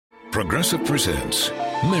Progressive presents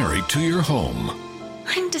Married to Your Home.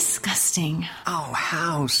 I'm disgusting. Oh,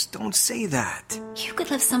 House, don't say that. You could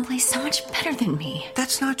live someplace so much better than me.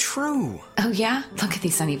 That's not true. Oh, yeah? Look at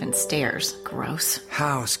these uneven stairs. Gross.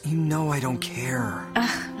 House, you know I don't care.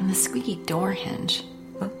 Ugh, and the squeaky door hinge.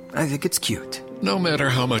 Well, I think it's cute. No matter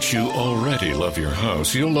how much you already love your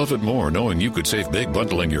house, you'll love it more knowing you could save big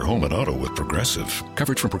bundling your home and auto with Progressive.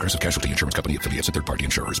 Coverage from Progressive Casualty Insurance Company affiliates and third-party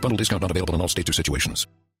insurers. Bundle discount not available in all states or situations.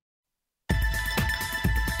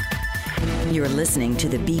 You're listening to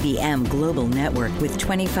the BBM Global Network with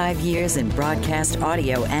 25 years in broadcast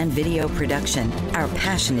audio and video production. Our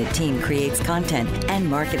passionate team creates content and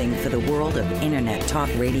marketing for the world of Internet talk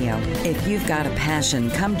radio. If you've got a passion,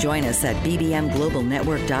 come join us at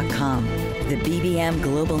bbmglobalnetwork.com. The BBM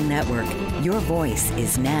Global Network. Your voice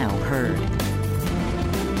is now heard.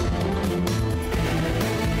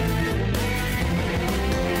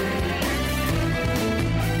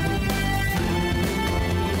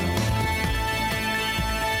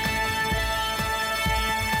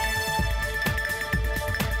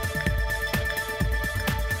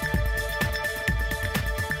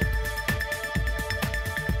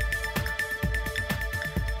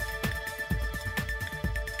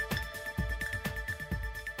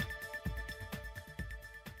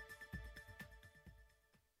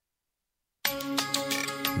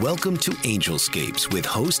 Welcome to Angelscapes with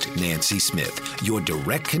host Nancy Smith, your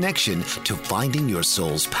direct connection to finding your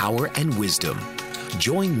soul's power and wisdom.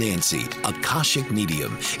 Join Nancy, Akashic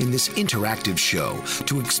Medium, in this interactive show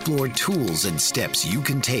to explore tools and steps you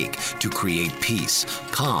can take to create peace,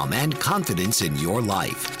 calm, and confidence in your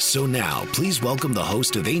life. So now, please welcome the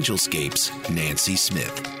host of Angelscapes, Nancy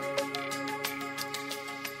Smith.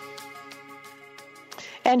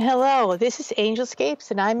 And hello, this is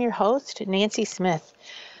Angelscapes, and I'm your host, Nancy Smith.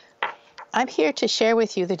 I'm here to share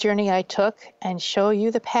with you the journey I took and show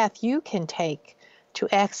you the path you can take to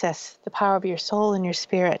access the power of your soul and your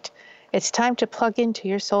spirit. It's time to plug into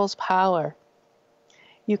your soul's power.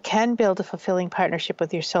 You can build a fulfilling partnership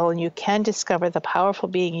with your soul, and you can discover the powerful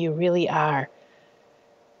being you really are.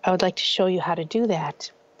 I would like to show you how to do that.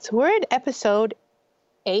 So we're in episode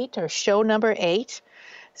 8, or show number 8.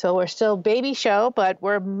 So we're still baby show, but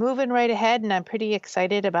we're moving right ahead, and I'm pretty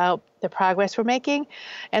excited about the progress we're making.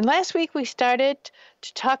 And last week we started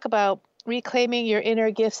to talk about reclaiming your inner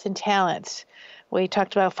gifts and talents. We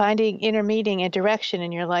talked about finding inner meaning and direction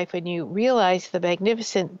in your life when you realize the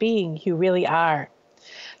magnificent being you really are.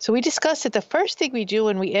 So we discussed that the first thing we do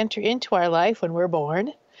when we enter into our life, when we're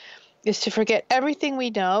born, is to forget everything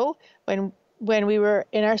we know when we were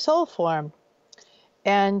in our soul form.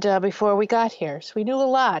 And before we got here. So we knew a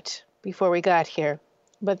lot before we got here.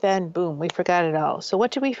 But then, boom, we forgot it all. So what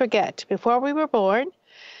did we forget? Before we were born,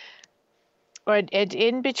 and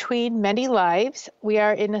in between many lives, we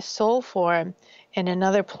are in a soul form in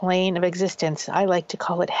another plane of existence. I like to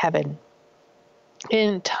call it heaven.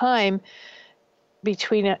 In the time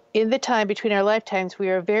between our lifetimes, we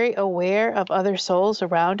are very aware of other souls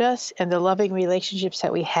around us and the loving relationships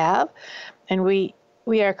that we have. And we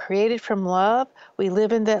are created from love. We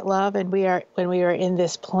live in that love, and when we are in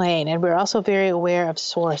this plane. And we're also very aware of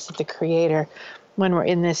Source, of the Creator, when we're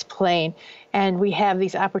in this plane. And we have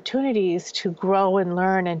these opportunities to grow and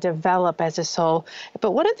learn and develop as a soul.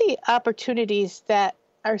 But one of the opportunities that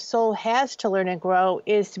our soul has to learn and grow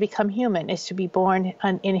is to become human, is to be born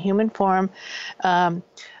in human form.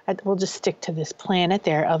 We'll just stick to this planet.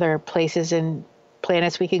 There are other places and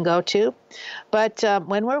planets we can go to. But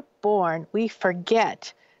when we're born, we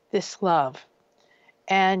forget this love.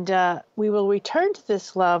 And we will return to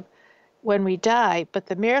this love when we die. But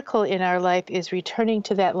the miracle in our life is returning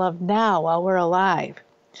to that love now while we're alive,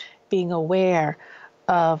 being aware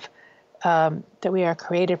of that we are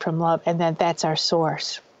created from love, and that that's our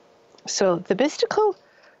source. So the mystical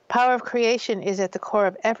power of creation is at the core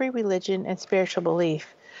of every religion and spiritual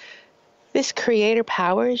belief. This creator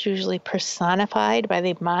power is usually personified by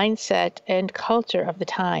the mindset and culture of the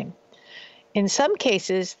time. In some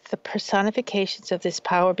cases, the personifications of this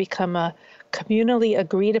power become a communally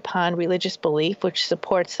agreed upon religious belief which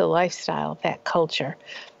supports the lifestyle of that culture.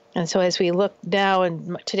 And so as we look now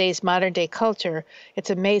in today's modern day culture, it's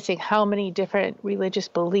amazing how many different religious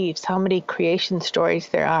beliefs, how many creation stories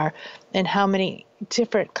there are, and how many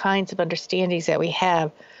different kinds of understandings that we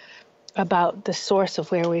have about the source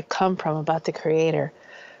of where we've come from, about the Creator.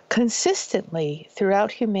 Consistently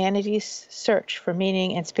throughout humanity's search for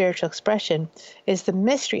meaning and spiritual expression is the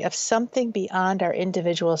mystery of something beyond our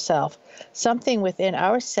individual self. Something within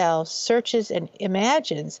ourselves searches and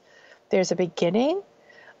imagines there's a beginning,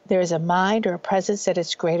 there is a mind or a presence that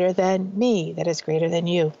is greater than me, that is greater than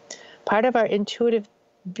you. Part of our intuitive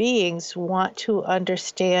beings want to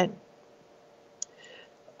understand,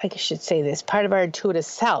 I should say this, part of our intuitive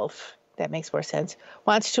self, that makes more sense,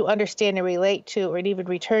 wants to understand and relate to or even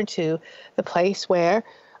return to the place where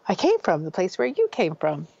I came from, the place where you came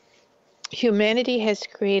from. Humanity has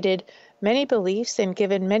created many beliefs and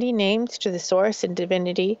given many names to the source and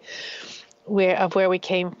divinity of where we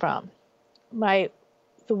came from. The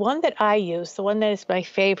one that I use, the one that is my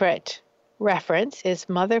favorite reference, is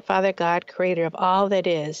Mother, Father, God, Creator of all that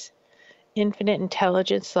is, infinite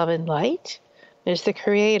intelligence, love, and light. There's the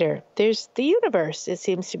Creator. There's the universe. It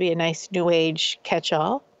seems to be a nice New Age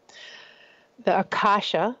catch-all. The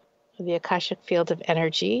Akasha, the Akashic field of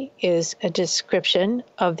energy, is a description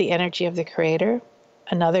of the energy of the Creator.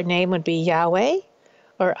 Another name would be Yahweh,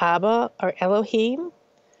 or Abba, or Elohim,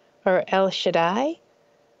 or El Shaddai,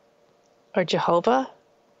 or Jehovah,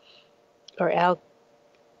 or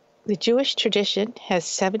The Jewish tradition has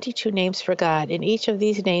 72 names for God, and each of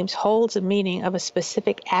these names holds a meaning of a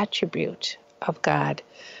specific attribute of God.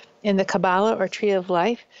 In the Kabbalah, or Tree of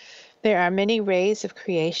Life, there are many rays of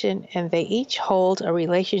creation, and they each hold a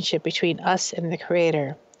relationship between us and the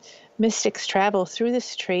Creator. Mystics travel through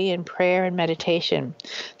this tree in prayer and meditation.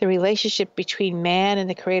 The relationship between man and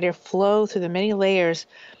the Creator flow through the many layers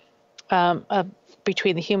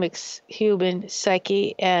between the human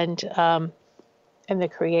psyche and the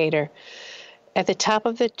Creator. At the top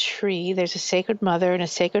of the tree, there's a sacred mother and a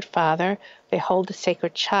sacred father. They hold a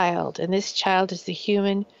sacred child, and this child is the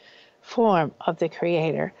human form of the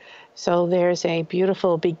Creator. So there's a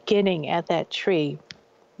beautiful beginning at that tree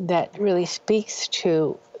that really speaks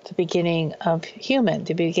to the beginning of human,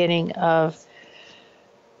 the beginning of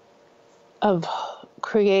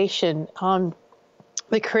creation.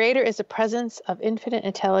 The Creator is a presence of infinite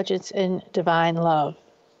intelligence and divine love.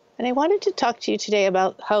 And I wanted to talk to you today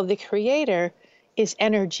about how the Creator is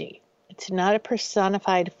energy. It's not a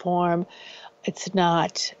personified form. It's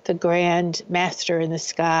not the grand master in the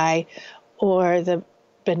sky or the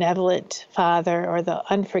benevolent father or the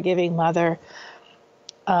unforgiving mother.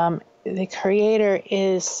 The Creator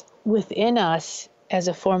is within us as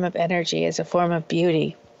a form of energy, as a form of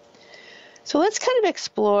beauty. So let's kind of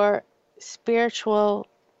explore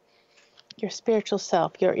your spiritual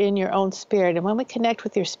self. You're in your own spirit. And when we connect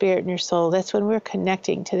with your spirit and your soul, that's when we're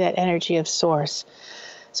connecting to that energy of source.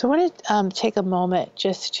 So I want to take a moment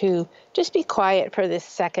just be quiet for this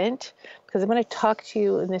second, because I'm going to talk to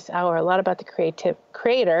you in this hour a lot about the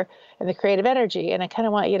Creator and the creative energy. And I kind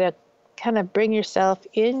of want you to kind of bring yourself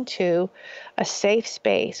into a safe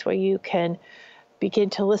space where you can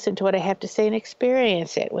begin to listen to what I have to say and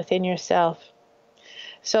experience it within yourself.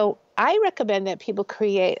 So I recommend that people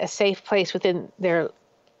create a safe place within their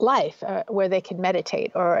life where they can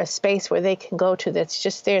meditate, or a space where they can go to that's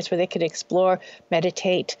just theirs, where they can explore,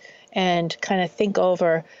 meditate, and kind of think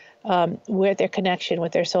over where their connection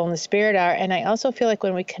with their soul and the spirit are. And I also feel like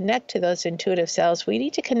when we connect to those intuitive selves, we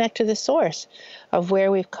need to connect to the source of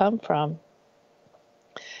where we've come from.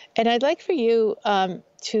 And I'd like for you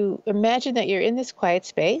to imagine that you're in this quiet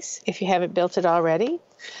space, if you haven't built it already.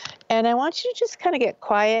 And I want you to just kind of get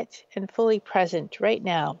quiet and fully present right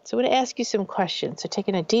now. So I'm going to ask you some questions. So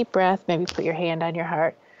taking a deep breath, maybe put your hand on your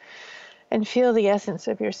heart and feel the essence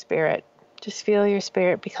of your spirit. Just feel your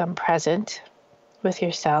spirit become present with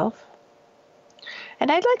yourself.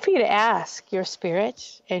 And I'd like for you to ask your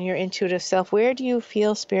spirit and your intuitive self, where do you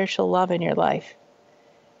feel spiritual love in your life?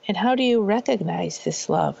 And how do you recognize this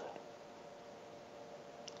love?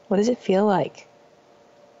 What does it feel like?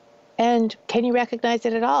 And can you recognize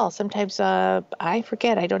it at all? Sometimes I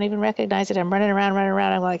forget. I don't even recognize it. I'm running around.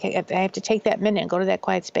 I'm like, I have to take that minute and go to that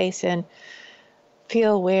quiet space and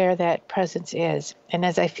feel where that presence is. And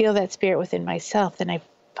as I feel that spirit within myself, then I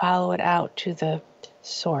follow it out to the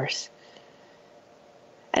source.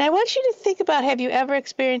 And I want you to think about, have you ever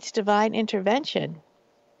experienced divine intervention?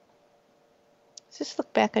 Just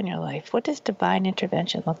look back on your life. What does divine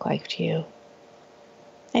intervention look like to you?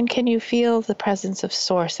 And can you feel the presence of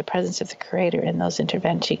source, the presence of the Creator in those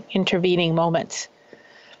intervening moments?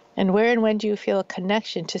 And where and when do you feel a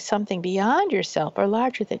connection to something beyond yourself or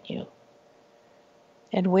larger than you?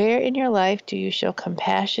 And where in your life do you show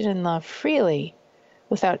compassion and love freely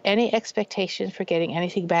without any expectation for getting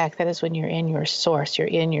anything back? That is when you're in your source, you're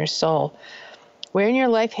in your soul. Where in your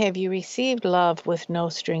life have you received love with no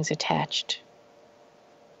strings attached?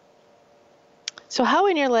 So how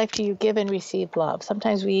in your life do you give and receive love?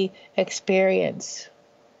 Sometimes we experience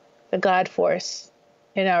the God force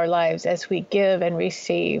in our lives as we give and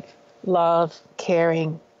receive love,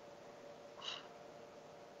 caring.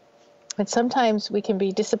 And sometimes we can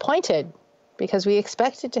be disappointed because we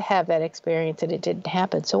expected to have that experience and it didn't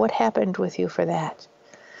happen. So what happened with you for that?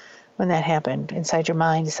 when that happened, inside your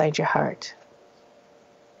mind, inside your heart.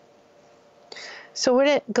 So we're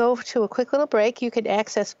going to go to a quick little break. You can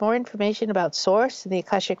access more information about Source and the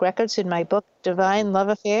Akashic Records in my book, Divine Love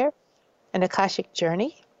Affair, An Akashic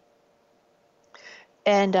Journey.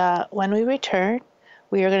 And when we return,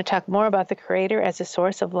 we are going to talk more about the Creator as a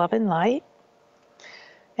source of love and light.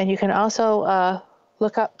 And you can also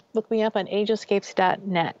look me up on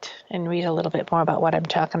angelscapes.net and read a little bit more about what I'm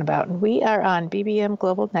talking about. And we are on BBM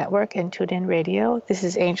Global Network and TuneIn Radio. This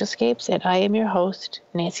is Angelscapes, and I am your host,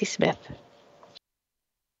 Nancy Smith.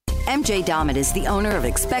 MJ Dommett is the owner of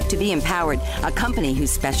Expect to Be Empowered, a company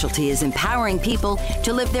whose specialty is empowering people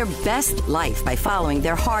to live their best life by following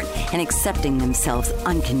their heart and accepting themselves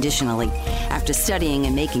unconditionally. After studying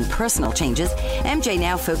and making personal changes, MJ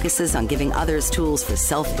now focuses on giving others tools for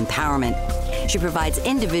self-empowerment. She provides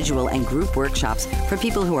individual and group workshops for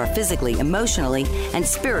people who are physically, emotionally, and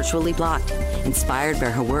spiritually blocked. Inspired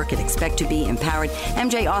by her work at Expect to Be Empowered,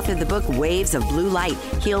 MJ authored the book Waves of Blue Light,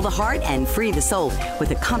 Heal the Heart and Free the Soul,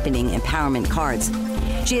 with accompanying empowerment cards.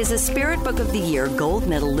 She is a Spirit Book of the Year Gold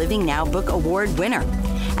Medal Living Now Book Award winner.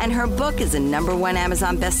 And her book is a #1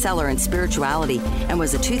 Amazon bestseller in spirituality and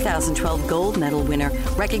was a 2012 Gold Medal winner,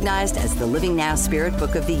 recognized as the Living Now Spirit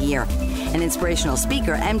Book of the Year. An inspirational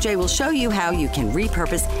speaker, MJ will show you how you can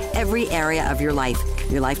repurpose every area of your life.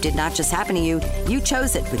 Your life did not just happen to you. You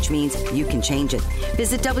chose it, which means you can change it.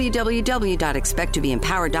 Visit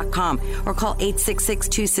www.expecttobeempowered.com or call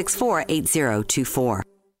 866-264-8024.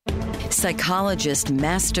 Psychologist,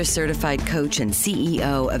 master certified coach, and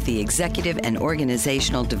CEO of the executive and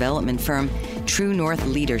organizational development firm True North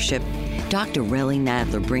Leadership, Dr. Relly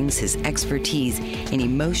Nadler brings his expertise in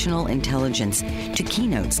emotional intelligence to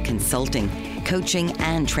Keynotes Consulting, coaching,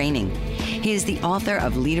 and training. He is the author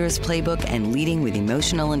of Leader's Playbook and Leading with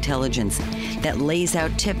Emotional Intelligence that lays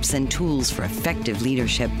out tips and tools for effective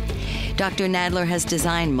leadership. Dr. Nadler has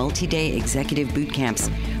designed multi-day executive boot camps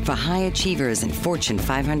for high achievers in Fortune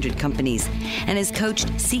 500 companies and has coached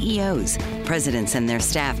CEOs, presidents, and their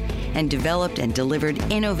staff, and developed and delivered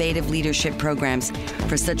innovative leadership programs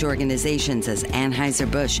for such organizations as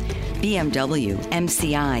Anheuser-Busch, BMW,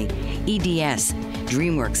 MCI, EDS,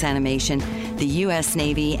 DreamWorks Animation, the U.S.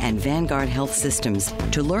 Navy, and Vanguard Health Systems.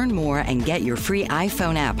 To learn more and get your free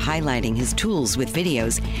iPhone app highlighting his tools with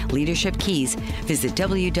videos, leadership keys, visit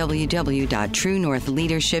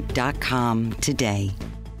www.truenorthleadership.com today.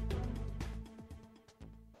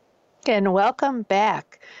 And welcome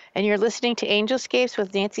back. And you're listening to Angelscapes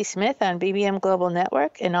with Nancy Smith on BBM Global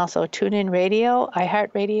Network and also TuneIn Radio,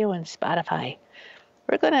 iHeartRadio, and Spotify.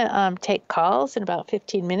 We're going to take calls in about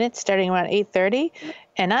 15 minutes, starting around 8:30.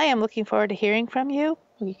 And I am looking forward to hearing from you.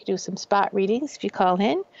 You can do some spot readings if you call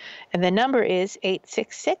in. And the number is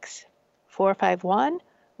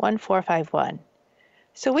 866-451-1451.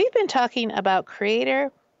 So we've been talking about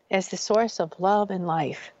Creator as the source of love and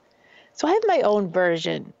life. So I have my own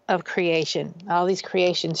version of creation, all these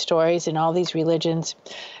creation stories and all these religions.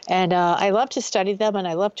 And I love to study them, and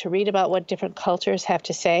I love to read about what different cultures have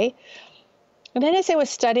to say. And then as I was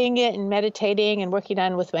studying it and meditating and working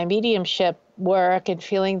on with my mediumship work and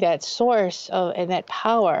feeling that source of and that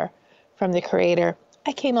power from the Creator,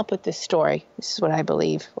 I came up with this story. This is what I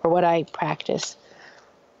believe, or what I practice.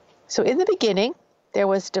 So in the beginning, there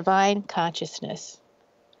was divine consciousness.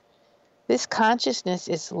 This consciousness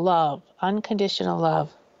is love, unconditional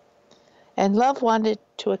love. And love wanted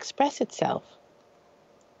to express itself.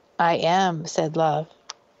 I am, said love,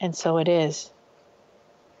 and so it is.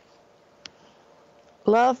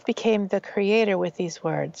 Love became the Creator with these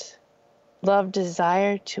words. Love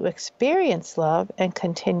desired to experience love and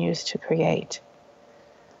continues to create.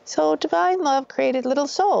 So divine love created little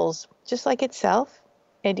souls, just like itself,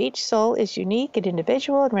 and each soul is unique and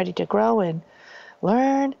individual and ready to grow and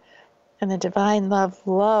learn. And the divine love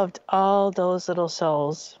loved all those little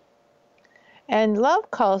souls. And love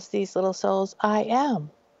calls these little souls, I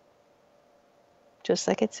am, just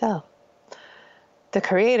like itself. The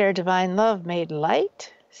Creator, divine love, made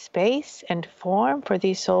light, space, and form for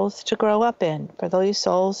these souls to grow up in, for those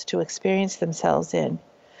souls to experience themselves in.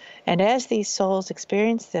 And as these souls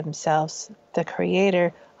experienced themselves, the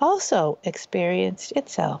Creator also experienced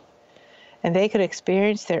itself. And they could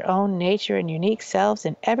experience their own nature and unique selves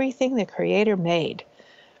in everything the Creator made.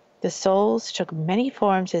 The souls took many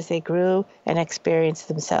forms as they grew and experienced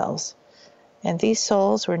themselves. And these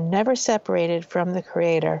souls were never separated from the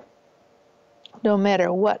Creator, no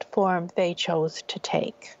matter what form they chose to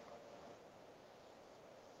take.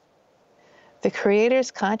 The Creator's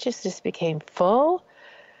consciousness became full,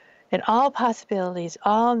 and all possibilities,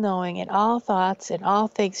 all knowing, and all thoughts and all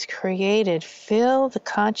things created fill the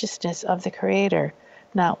consciousness of the Creator.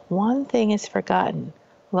 Not one thing is forgotten.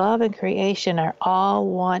 Love and creation are all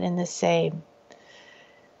one and the same.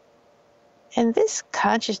 And this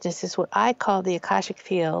consciousness is what I call the Akashic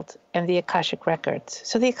field and the Akashic records.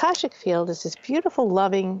 So the Akashic field is this beautiful,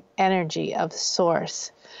 loving energy of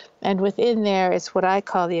source. And within there is what I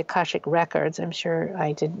call the Akashic records. I'm sure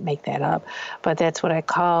I didn't make that up, but that's what I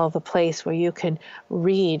call the place where you can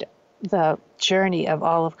read the journey of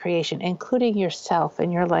all of creation, including yourself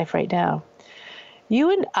and your life right now.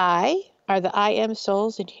 You and I are the I am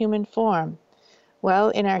souls in human form. Well,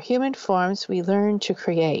 in our human forms, we learn to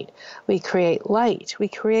create. We create light. We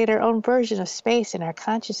create our own version of space in our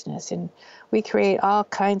consciousness, and we create all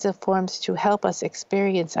kinds of forms to help us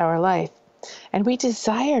experience our life. And we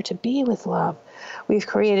desire to be with love. We've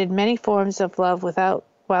created many forms of love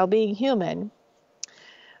while being human.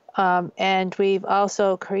 And we've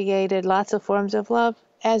also created lots of forms of love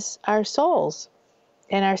as our souls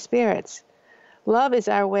and our spirits. Love is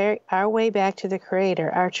our way back to the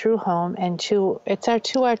Creator, our true home, and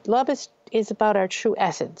love is about our true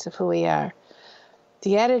essence of who we are.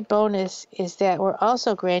 The added bonus is that we're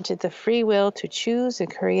also granted the free will to choose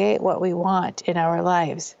and create what we want in our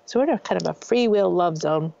lives. So we're in a kind of a free will love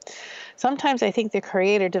zone. Sometimes I think the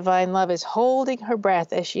Creator, Divine Love, is holding her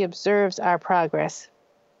breath as she observes our progress.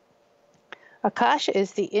 Akasha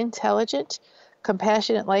is the intelligent,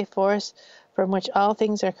 compassionate life force from which all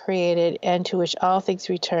things are created and to which all things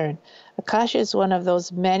return. Akasha is one of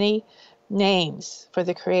those many names for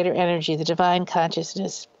the Creator energy, the divine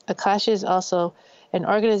consciousness. Akasha is also an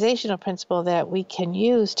organizational principle that we can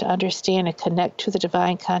use to understand and connect to the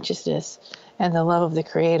divine consciousness and the love of the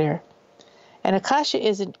Creator. And Akasha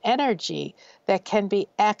is an energy that can be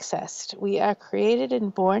accessed. We are created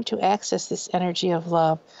and born to access this energy of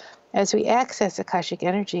love. As we access Akashic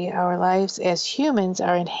energy, our lives as humans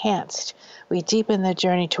are enhanced. We deepen the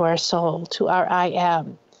journey to our soul, to our I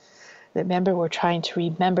am. Remember, we're trying to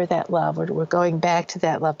remember that love. We're going back to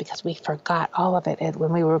that love because we forgot all of it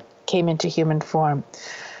when we came into human form.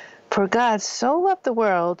 For God so loved the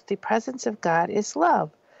world, the presence of God is love.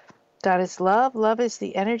 God is love. Love is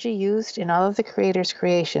the energy used in all of the Creator's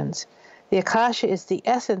creations. The Akasha is the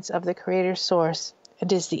essence of the Creator's source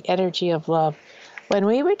and is the energy of love. When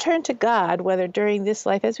we return to God, whether during this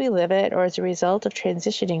life as we live it or as a result of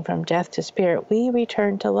transitioning from death to spirit, we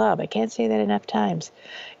return to love. I can't say that enough times.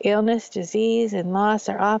 Illness, disease, and loss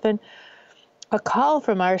are often a call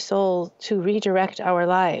from our soul to redirect our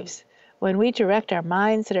lives. When we direct our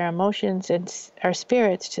minds and our emotions and our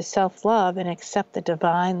spirits to self-love and accept the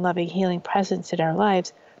divine, loving, healing presence in our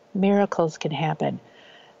lives, miracles can happen.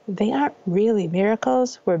 They aren't really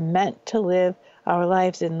miracles. We're meant to live our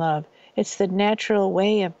lives in love. It's the natural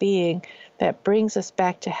way of being that brings us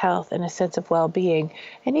back to health and a sense of well-being.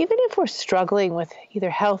 And even if we're struggling with either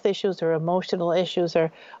health issues or emotional issues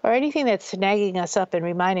or anything that's snagging us up and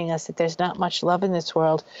reminding us that there's not much love in this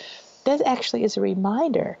world, that actually is a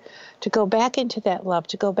reminder to go back into that love,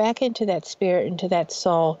 to go back into that spirit, into that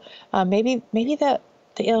soul. Maybe the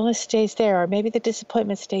illness stays there, or maybe the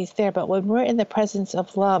disappointment stays there. But when we're in the presence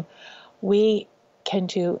of love, we can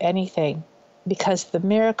do anything, because the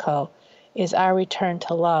miracle is our return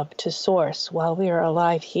to love, to source, while we are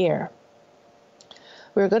alive here.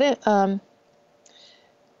 We're going to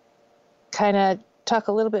kind of talk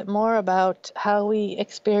a little bit more about how we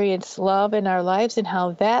experience love in our lives and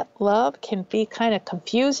how that love can be kind of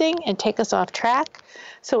confusing and take us off track.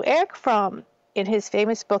 So Erich Fromm, in his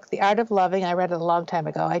famous book, The Art of Loving, I read it a long time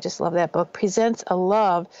ago, I just love that book, presents a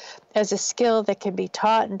love as a skill that can be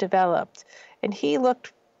taught and developed. And he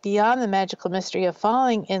looked beyond the magical mystery of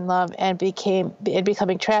falling in love and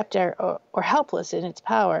becoming trapped or helpless in its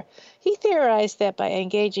power. He theorized that by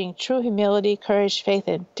engaging true humility, courage, faith,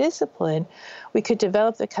 and discipline, we could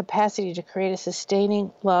develop the capacity to create a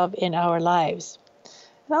sustaining love in our lives.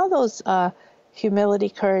 And all those humility,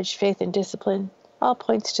 courage, faith, and discipline all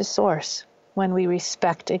points to source when we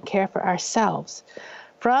respect and care for ourselves.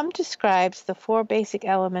 Fromm describes the four basic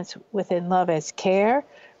elements within love as care,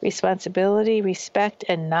 responsibility, respect,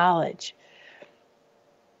 and knowledge.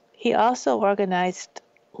 He also organized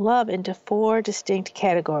love into four distinct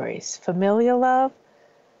categories: familial love,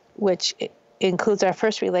 which includes our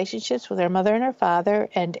first relationships with our mother and our father,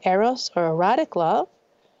 and eros or erotic love,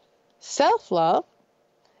 self-love,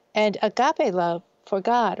 and agape love for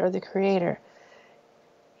God or the Creator.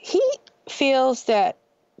 He feels that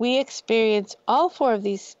we experience all four of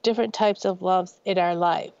these different types of loves in our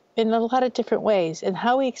life in a lot of different ways, and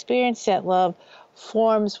how we experience that love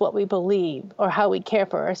forms what we believe, or how we care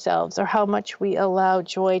for ourselves, or how much we allow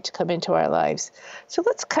joy to come into our lives. So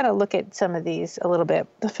let's kind of look at some of these a little bit.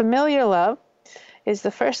 The familiar love is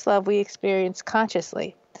the first love we experience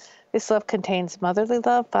consciously. This love contains motherly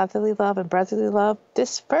love, fatherly love, and brotherly love.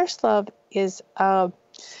 This first love is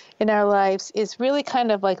in our lives is really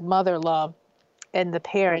kind of like mother love and the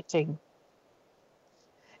parenting.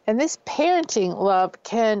 And this parenting love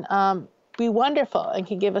can be wonderful and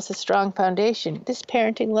can give us a strong foundation. This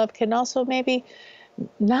parenting love can also maybe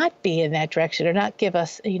not be in that direction or not give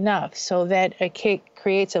us enough, so that it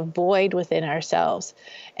creates a void within ourselves.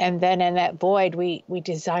 And then in that void, we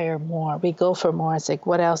desire more. We go for more. It's like,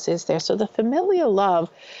 what else is there? So the familial love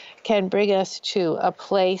can bring us to a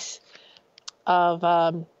place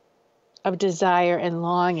of desire and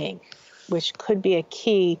longing, which could be a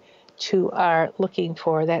key to our looking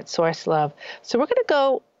for that source love. So we're going to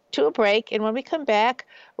go to a break, and when we come back,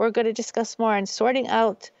 we're going to discuss more on sorting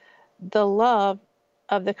out the love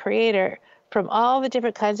of the Creator from all the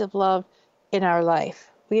different kinds of love in our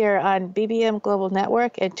life. We are on BBM Global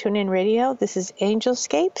Network and TuneIn Radio. This is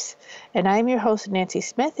Angelscapes, and I'm your host, Nancy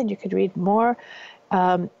Smith, and you can read more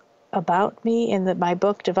about me in my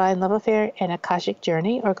book, Divine Love Affair and Akashic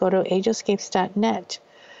Journey, or go to angelscapes.net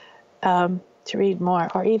to read more,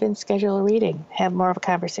 or even schedule a reading, have more of a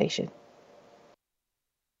conversation.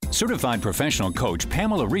 Certified professional coach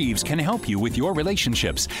Pamela Reeves can help you with your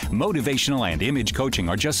relationships. Motivational and image coaching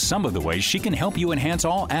are just some of the ways she can help you enhance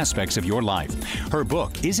all aspects of your life. Her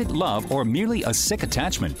book, Is It Love or Merely a Sick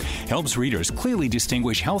Attachment?, helps readers clearly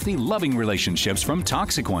distinguish healthy, loving relationships from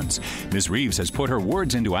toxic ones. Ms. Reeves has put her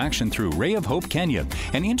words into action through Ray of Hope Kenya,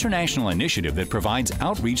 an international initiative that provides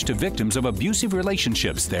outreach to victims of abusive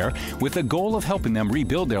relationships there with the goal of helping them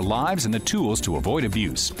rebuild their lives and the tools to avoid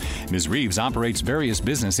abuse. Ms. Reeves operates various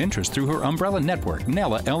business interests through her umbrella network,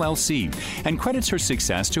 Nella LLC, and credits her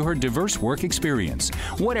success to her diverse work experience.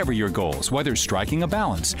 Whatever your goals, whether striking a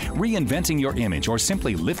balance, reinventing your image, or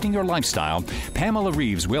simply lifting your lifestyle, Pamela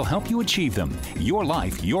Reeves will help you achieve them. Your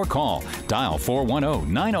life, your call. Dial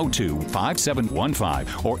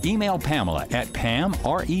 410-902-5715 or email Pamela at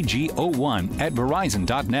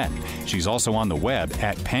pamregon@verizon.net. She's also on the web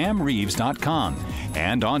at pamreeves.com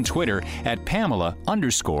and on Twitter at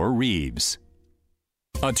Pamela_Reeves.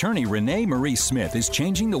 Attorney Renee Marie Smith is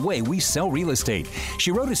changing the way we sell real estate.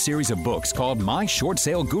 She wrote a series of books called My Short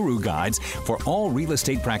Sale Guru Guides for all real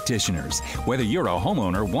estate practitioners. Whether you're a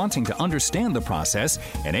homeowner wanting to understand the process,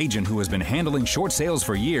 an agent who has been handling short sales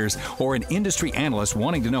for years, or an industry analyst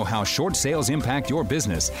wanting to know how short sales impact your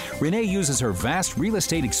business, Renee uses her vast real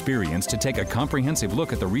estate experience to take a comprehensive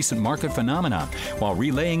look at the recent market phenomena while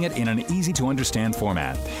relaying it in an easy-to-understand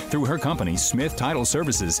format. Through her company, Smith Title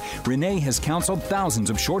Services, Renee has counseled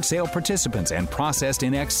thousands of short sale participants and processed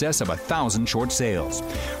in excess of 1,000 short sales.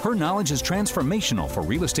 Her knowledge is transformational for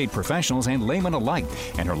real estate professionals and laymen alike,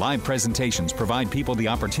 and her live presentations provide people the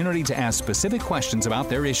opportunity to ask specific questions about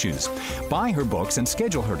their issues. Buy her books and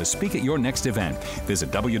schedule her to speak at your next event.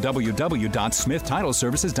 Visit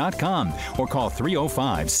www.smithtitleservices.com or call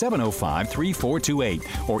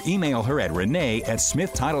 305-705-3428 or email her at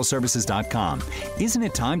renee@smithtitleservices.com. Isn't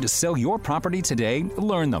it time to sell your property today?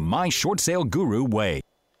 Learn the My Short Sale Guru way.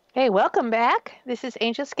 Hey, welcome back. This is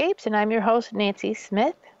Angelscapes, and I'm your host, Nancy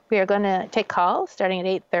Smith. We are going to take calls starting at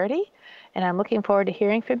 8:30, and I'm looking forward to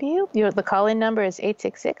hearing from you. The call-in number is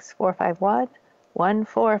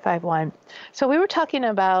 866-451-1451. So we were talking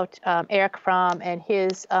about Erich Fromm and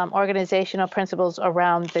his organizational principles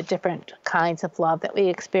around the different kinds of love that we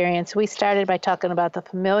experience. We started by talking about the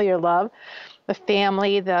familiar love, the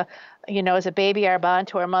family, as a baby, our bond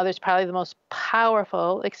to our mother is probably the most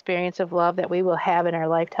powerful experience of love that we will have in our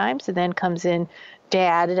lifetimes. And then comes in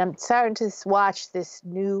dad. And I'm starting to watch this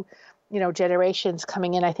new, generations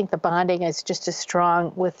coming in. I think the bonding is just as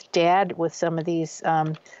strong with dad with some of these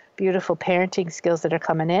beautiful parenting skills that are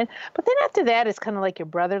coming in. But then after that, it's kind of like your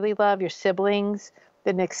brotherly love, your siblings,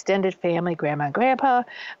 an extended family, grandma and grandpa.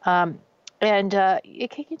 And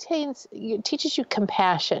it teaches you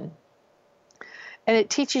compassion. And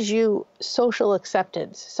it teaches you social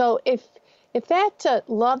acceptance. So if that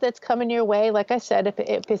love that's coming your way, like I said,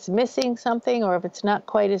 if it's missing something, or if it's not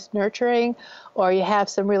quite as nurturing, or you have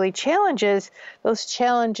some really challenges, those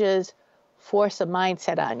challenges force a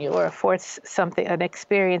mindset on you, or force an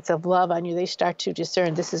experience of love on you. They start to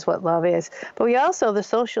discern this is what love is. But the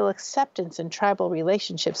social acceptance and tribal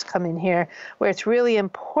relationships come in here, where it's really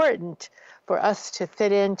important for us to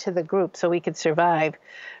fit into the group so we could survive.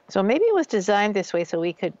 So maybe it was designed this way so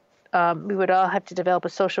we would all have to develop a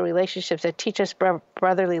social relationships that teach us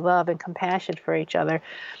brotherly love and compassion for each other.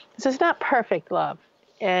 So it's not perfect love,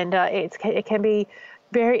 and it can be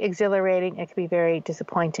very exhilarating. It can be very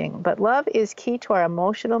disappointing. But love is key to our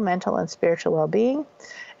emotional, mental, and spiritual well-being,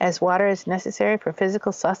 as water is necessary for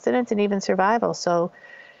physical sustenance and even survival. So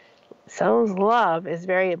love is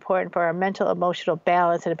very important for our mental, emotional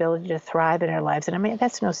balance and ability to thrive in our lives. And I mean,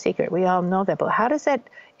 that's no secret. We all know that. But how does that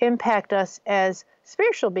impact us as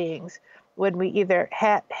spiritual beings when we either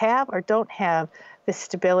have or don't have this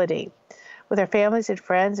stability? With our families and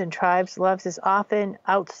friends and tribes, love is often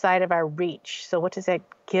outside of our reach. So what does that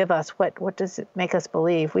give us? What does it make us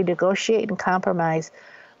believe? We negotiate and compromise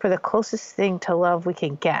for the closest thing to love we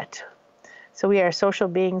can get. So we are social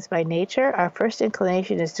beings by nature. Our first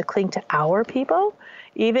inclination is to cling to our people,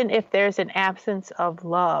 even if there's an absence of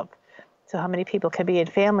love. So how many people can be in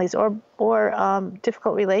families or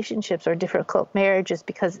difficult relationships or difficult marriages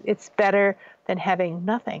because it's better than having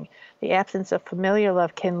nothing. The absence of familiar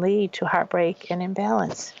love can lead to heartbreak and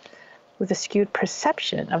imbalance with a skewed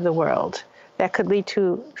perception of the world that could lead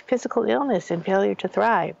to physical illness and failure to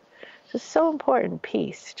thrive. So it's so important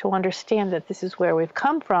piece to understand that this is where we've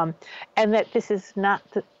come from and that this is not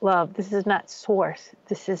the love. This is not source.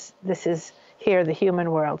 This is here, the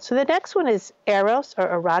human world. So the next one is eros,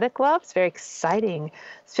 or erotic love. It's very exciting.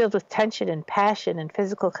 It's filled with tension and passion and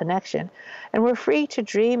physical connection. And we're free to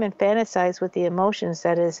dream and fantasize with the emotions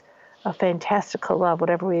that is a fantastical love,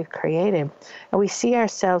 whatever we've created. And we see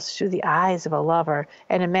ourselves through the eyes of a lover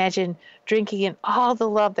and imagine drinking in all the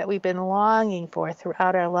love that we've been longing for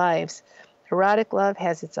throughout our lives. Erotic love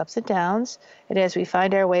has its ups and downs. And as we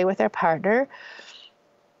find our way with our partner,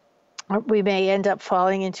 we may end up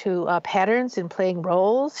falling into patterns and playing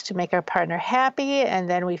roles to make our partner happy, and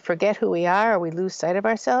then we forget who we are or we lose sight of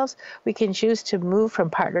ourselves. We can choose to move from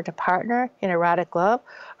partner to partner in erotic love,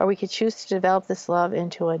 or we can choose to develop this love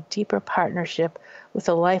into a deeper partnership with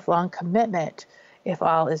a lifelong commitment if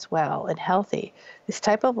all is well and healthy. This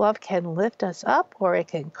type of love can lift us up or it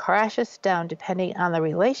can crash us down depending on the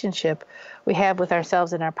relationship we have with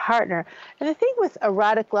ourselves and our partner. And the thing with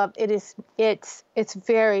erotic love, it's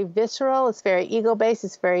very visceral, it's very ego-based,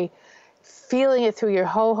 it's very feeling it through your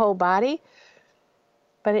whole body.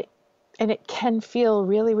 But it can feel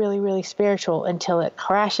really, really, really spiritual until it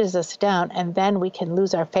crashes us down, and then we can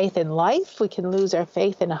lose our faith in life. We can lose our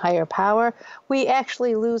faith in a higher power. We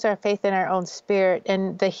actually lose our faith in our own spirit,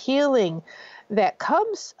 and the healing that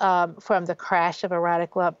comes from the crash of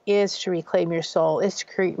erotic love is to reclaim your soul, is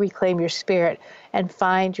to reclaim your spirit and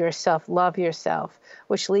find yourself, love yourself,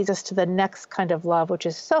 which leads us to the next kind of love, which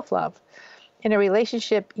is self-love. In a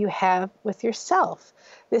relationship you have with yourself,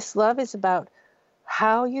 this love is about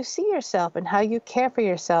how you see yourself and how you care for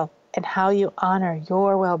yourself and how you honor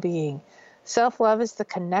your well-being. Self-love is the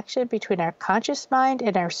connection between our conscious mind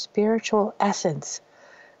and our spiritual essence.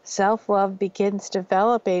 Self-love begins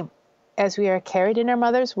developing as we are carried in our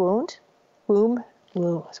mother's wound, W-O-N-D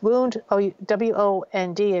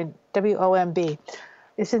and W-O-M-B.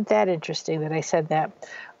 Isn't that interesting that I said that?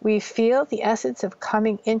 We feel the essence of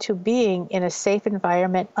coming into being in a safe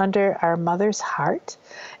environment under our mother's heart.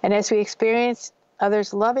 And as we experience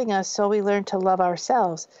others loving us, so we learn to love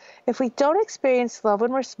ourselves. If we don't experience love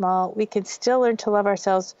when we're small, we can still learn to love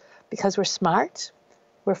ourselves because we're smart,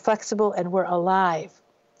 we're flexible, and we're alive.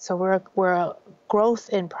 So we're a growth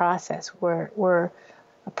in process. We're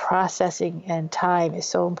a processing, and time is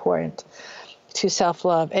so important to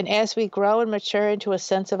self-love. And as we grow and mature into a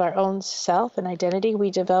sense of our own self and identity,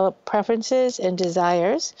 we develop preferences and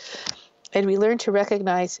desires, and we learn to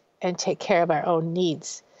recognize and take care of our own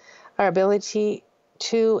needs. Our ability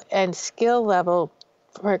to and skill level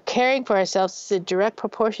for caring for ourselves is in direct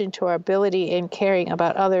proportion to our ability in caring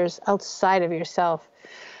about others outside of yourself.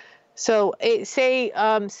 So say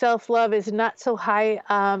self-love is not so high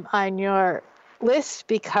on your list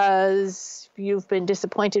because you've been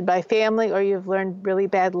disappointed by family, or you've learned really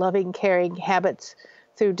bad loving, caring habits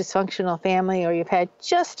through dysfunctional family, or you've had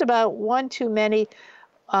just about one too many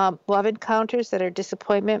love encounters that are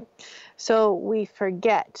disappointment. So we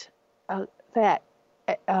forget that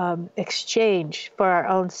exchange for our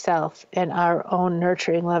own self and our own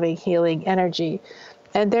nurturing, loving, healing energy.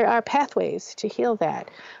 And there are pathways to heal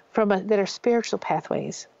that that are spiritual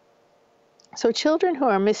pathways. So children who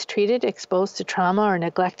are mistreated, exposed to trauma, or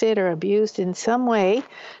neglected or abused in some way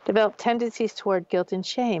develop tendencies toward guilt and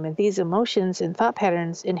shame. And these emotions and thought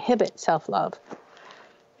patterns inhibit self-love.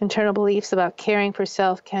 Internal beliefs about caring for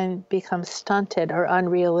self can become stunted or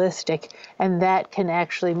unrealistic, and that can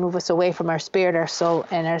actually move us away from our spirit, our soul,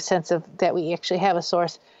 and our sense of that we actually have a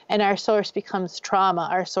source. And our source becomes trauma.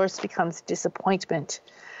 Our source becomes disappointment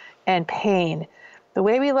and pain. The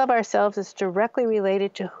way we love ourselves is directly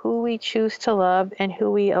related to who we choose to love and who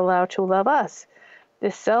we allow to love us.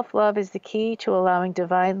 This self-love is the key to allowing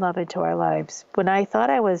divine love into our lives. When I thought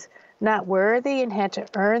I was not worthy and had to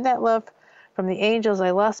earn that love from the angels, I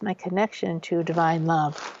lost my connection to divine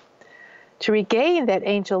love. To regain that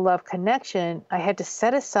angel love connection, I had to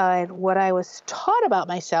set aside what I was taught about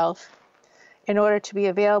myself in order to be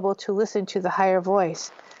available to listen to the higher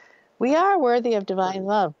voice. We are worthy of divine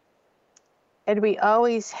love, and we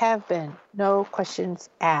always have been, no questions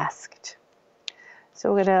asked.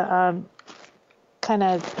 So we're going to kind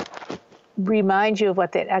of remind you of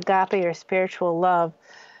what that agape or spiritual love,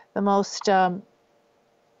 the most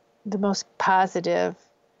positive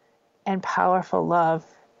and powerful love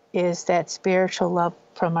is that spiritual love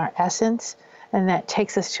from our essence, and that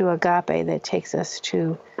takes us to agape, that takes us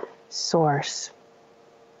to source.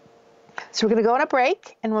 So we're going to go on a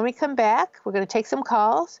break, and when we come back, we're going to take some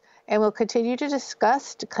calls, and we'll continue to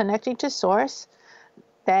discuss connecting to source.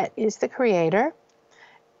 That is the creator.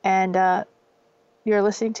 And you're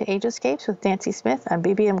listening to Angelscapes with Nancy Smith on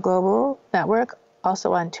BBM Global Network,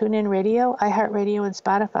 also on TuneIn Radio, iHeartRadio, and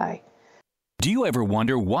Spotify. Do you ever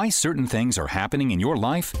wonder why certain things are happening in your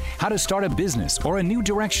life? How to start a business or a new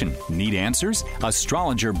direction? Need answers?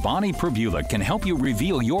 Astrologer Bonnie Perbula can help you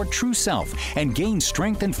reveal your true self and gain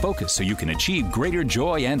strength and focus so you can achieve greater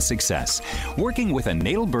joy and success. Working with a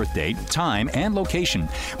natal birth date, time, and location,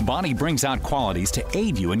 Bonnie brings out qualities to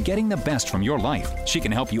aid you in getting the best from your life. She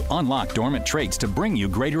can help you unlock dormant traits to bring you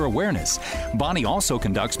greater awareness. Bonnie also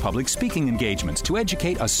conducts public speaking engagements to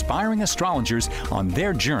educate aspiring astrologers on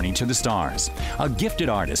their journey to the stars. A gifted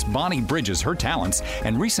artist, Bonnie bridges her talents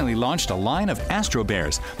and recently launched a line of Astro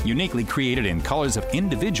Bears, uniquely created in colors of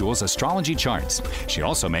individuals' astrology charts. She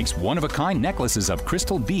also makes one-of-a-kind necklaces of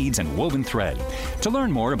crystal beads and woven thread. To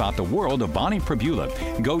learn more about the world of Bonnie Perbula,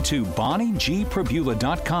 go to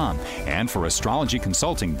bonniegperbula.com. And for astrology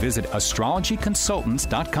consulting, visit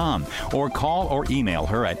astrologyconsultants.com or call or email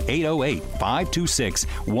her at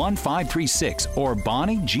 808-526-1536 or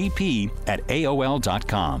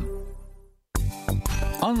bonniegp@aol.com.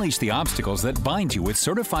 Unleash the obstacles that bind you with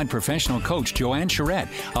certified professional coach Joanne Charette,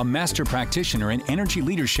 a master practitioner in energy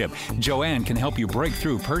leadership. Joanne can help you break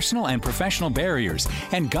through personal and professional barriers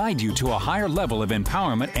and guide you to a higher level of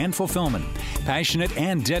empowerment and fulfillment. Passionate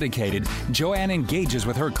and dedicated, Joanne engages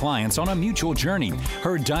with her clients on a mutual journey.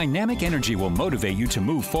 Her dynamic energy will motivate you to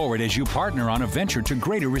move forward as you partner on a venture to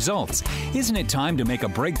greater results. Isn't it time to make a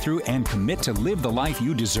breakthrough and commit to live the life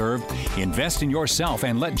you deserve? Invest in yourself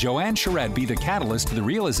and let Joanne Charette be the catalyst to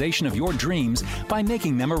the realization of your dreams by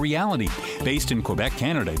making them a reality. Based in Quebec,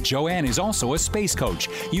 Canada, Joanne is also a space coach,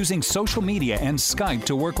 using social media and Skype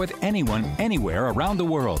to work with anyone, anywhere around the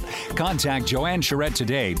world. Contact Joanne Charette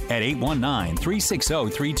today at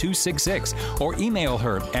 819-360-3266 or email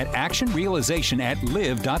her at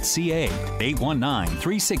actionrealization@live.ca.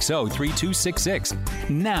 819-360-3266.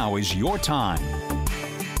 Now is your time.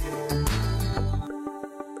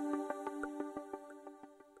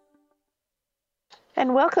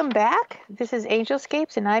 And welcome back. This is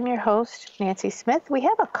Angelscapes, and I'm your host, Nancy Smith. We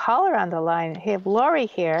have a caller on the line. We have Lori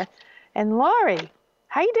here. And Lori,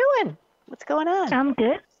 how you doing? What's going on? I'm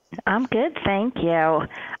good. Thank you.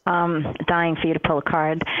 Dying for you to pull a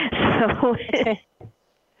card. So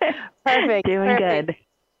Perfect. Doing good.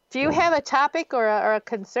 Do you have a topic or a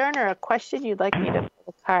concern or a question you'd like me to pull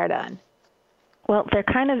a card on? Well, they're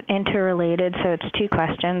kind of interrelated, so it's two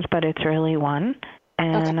questions, but it's really one.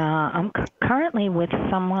 And I'm currently with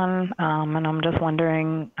someone, and I'm just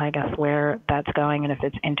wondering, I guess, where that's going and if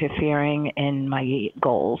it's interfering in my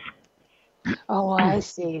goals. Oh, I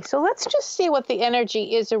see. So let's just see what the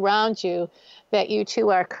energy is around you that you two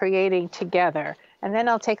are creating together. And then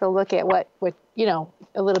I'll take a look at what a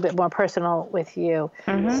little bit more personal with you.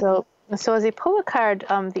 Mm-hmm. So as I pull a card,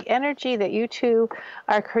 the energy that you two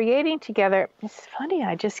are creating together, it's funny,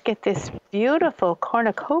 I just get this beautiful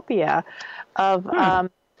cornucopia of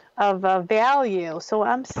value. So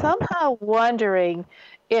I'm somehow wondering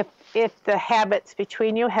if the habits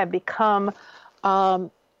between you have become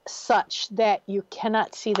such that you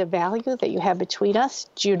cannot see the value that you have between us.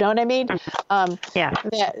 Do you know what I mean? Yeah.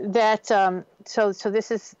 So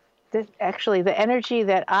this is actually the energy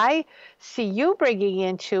that I see you bringing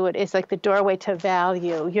into it is like the doorway to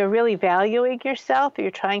value. You're really valuing yourself. You're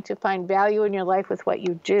trying to find value in your life with what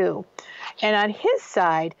you do. And on his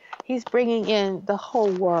side, he's bringing in the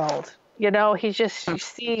whole world. He's just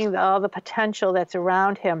seeing all the potential that's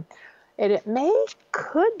around him. And it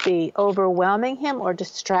could be overwhelming him or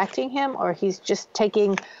distracting him, or he's just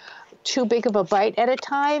taking too big of a bite at a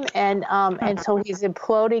time. And so he's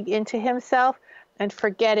imploding into himself and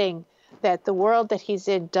forgetting that the world that he's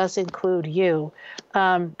in does include you.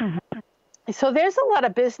 So there's a lot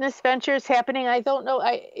of business ventures happening. I don't know.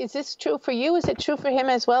 Is this true for you? Is it true for him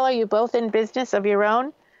as well? Are you both in business of your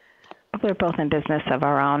own? We're both in business of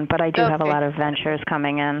our own, but I do have a lot of ventures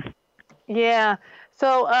coming in. Yeah.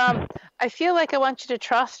 So I feel like I want you to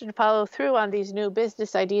trust and follow through on these new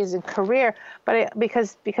business ideas and career, but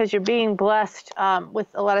because you're being blessed with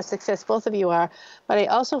a lot of success, both of you are. But I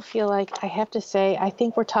also feel like I have to say, I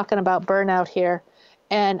think we're talking about burnout here.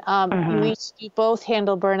 And you both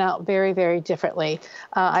handle burnout very, very differently.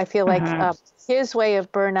 I feel like his way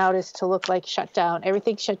of burnout is to look like shut down.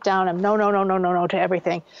 Everything shut down. I'm no to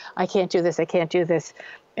everything. I can't do this. I can't do this.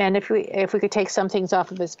 And if we could take some things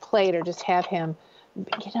off of his plate or just have him,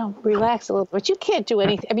 relax a little bit. But you can't do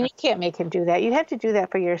anything. I mean, you can't make him do that. You have to do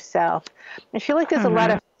that for yourself. I feel like there's a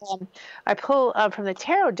lot of, I pull from the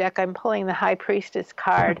tarot deck, I'm pulling the High Priestess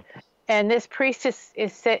card. And this priestess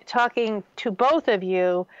is talking to both of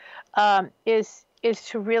you, is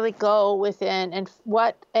to really go within and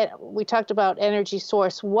we talked about energy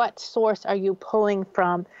source. What source are you pulling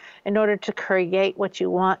from in order to create what you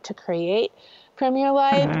want to create from your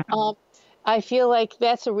life? I feel like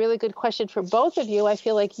that's a really good question for both of you. I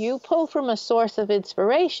feel like you pull from a source of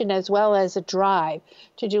inspiration as well as a drive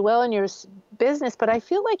to do well in your business, but I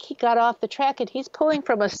feel like he got off the track and he's pulling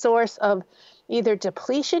from a source of either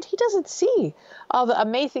depletion. He doesn't see all the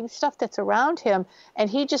amazing stuff that's around him, and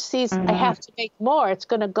he just sees, I have to make more. It's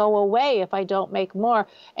going to go away if I don't make more.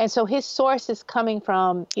 And so his source is coming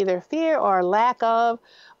from either fear or lack of,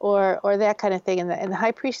 or that kind of thing. And the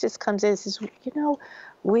High Priestess comes in and says,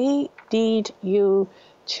 we need you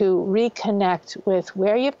to reconnect with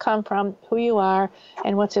where you've come from, who you are,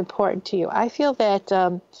 and what's important to you. I feel that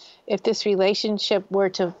if this relationship were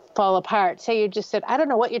to fall apart, say you just said, I don't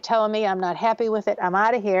know what you're telling me, I'm not happy with it, I'm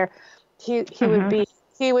out of here, he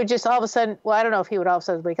would just all of a sudden, well, I don't know if he would all of a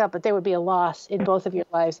sudden wake up, but there would be a loss in both of your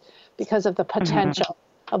lives because of the potential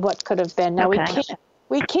of what could have been. Now, we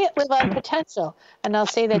can't live on potential. And I'll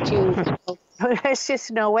say that there's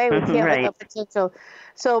just no way we can't live on potential.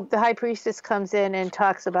 So the High Priestess comes in and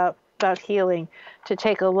talks about healing, to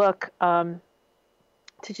take a look,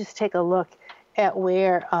 at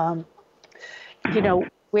where,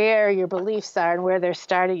 where your beliefs are and where they're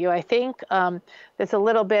starting you. I think there's a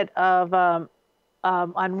little bit of,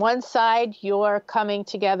 on one side, you're coming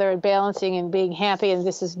together and balancing and being happy, and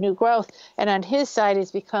this is new growth. And on his side,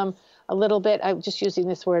 it's become a little bit, I'm just using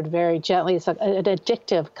this word very gently, it's like an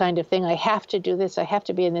addictive kind of thing. I have to do this. I have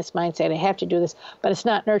to be in this mindset. I have to do this. But it's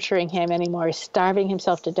not nurturing him anymore. He's starving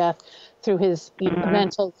himself to death through his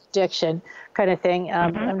mental addiction kind of thing.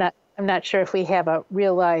 I'm not sure if we have a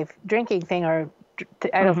real life drinking thing, or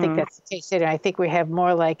I don't think that's the case either. I think we have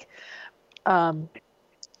more like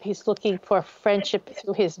he's looking for friendship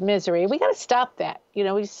through his misery. We got to stop that.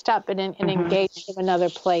 We stop and engage in another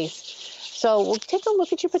place. So we'll take a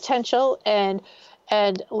look at your potential and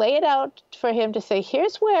lay it out for him to say,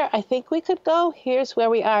 here's where I think we could go. Here's where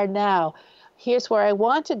we are now. Here's where I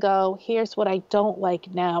want to go. Here's what I don't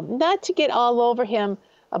like now. Not to get all over him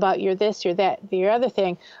about you're this, you're that, your other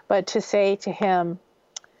thing, but to say to him,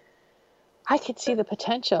 I could see the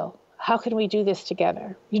potential. How can we do this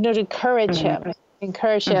together? To encourage him.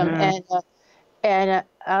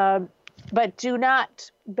 But do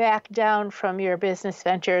not back down from your business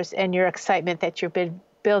ventures and your excitement that you've been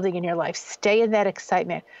building in your life. Stay in that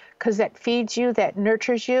excitement, because that feeds you, that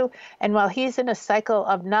nurtures you. And while he's in a cycle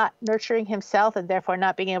of not nurturing himself and therefore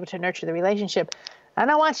not being able to nurture the relationship, I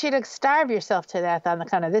don't want you to starve yourself to death on the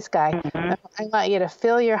kind of this guy. I want you to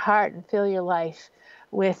fill your heart and fill your life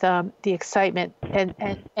with the excitement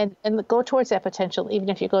and go towards that potential, even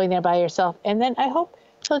if you're going there by yourself. And then I hope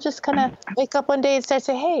he'll just kind of wake up one day and start to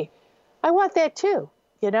say, hey, I want that too,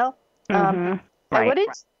 Right.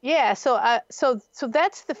 So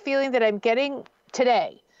that's the feeling that I'm getting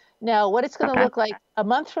today. Now, what it's going to look like a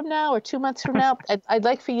month from now or 2 months from now, I'd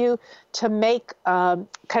like for you to make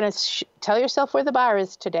tell yourself where the bar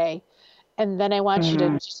is today, and then I want you to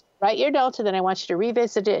just write your notes, and then I want you to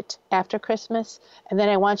revisit it after Christmas, and then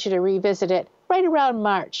I want you to revisit it right around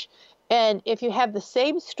March. And if you have the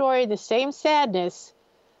same story, the same sadness,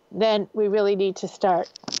 then we really need to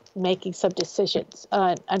start making some decisions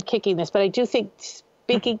on kicking this. But I do think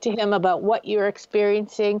speaking to him about what you're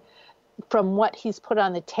experiencing from what he's put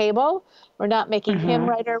on the table, we're not making him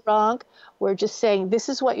right or wrong. We're just saying, this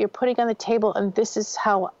is what you're putting on the table, and this is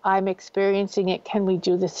how I'm experiencing it. Can we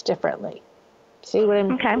do this differently? See what I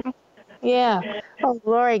mean? Okay. Yeah. Oh,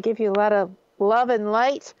 Lori, give you a lot of love and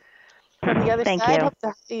light from the other Thank side.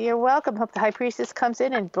 you. You're welcome. Hope the High Priestess comes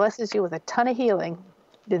in and blesses you with a ton of healing.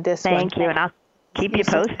 Thank you, and I'll keep you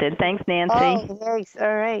posted. Thanks, Nancy. Oh, thanks.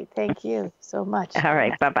 All right. Thank you so much. All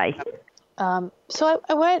right. Bye-bye. So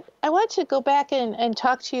I want to go back and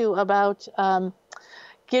talk to you about,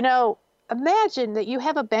 imagine that you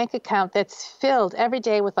have a bank account that's filled every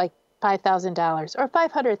day with like $5,000 or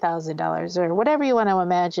 $500,000 or whatever you want to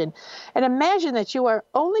imagine. And imagine that you are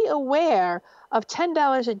only aware of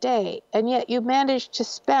 $10 a day, and yet you manage to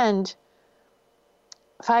spend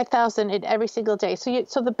 $5,000 in every single day.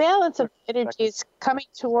 So the balance of energies coming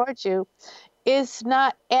towards you is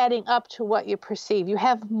not adding up to what you perceive. You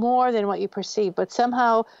have more than what you perceive, but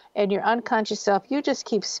somehow in your unconscious self, you just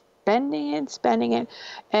keep spending it.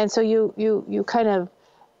 And so you kind of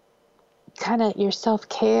your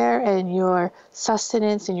self-care and your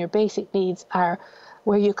sustenance and your basic needs are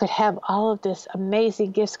where you could have all of this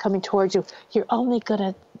amazing gifts coming towards you. You're only going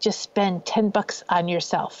to just spend $10 on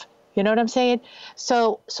yourself. You know what I'm saying?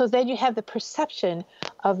 So then you have the perception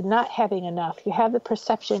of not having enough. You have the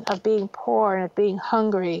perception of being poor and of being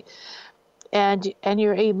hungry, and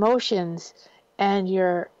your emotions and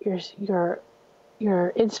your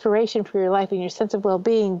inspiration for your life and your sense of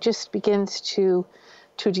well-being just begins to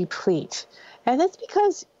deplete. And that's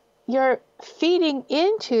because you're feeding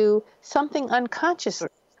into something unconsciously.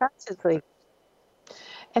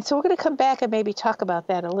 And so we're going to come back and maybe talk about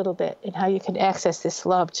that a little bit and how you can access this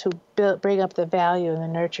love to bring up the value and the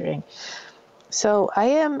nurturing. So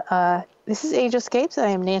this is Angelscapes. I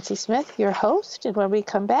am Nancy Smith, your host. And when we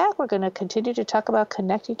come back, we're going to continue to talk about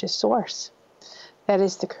connecting to Source. That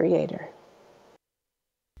is the Creator.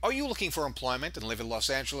 Are you looking for employment and live in Los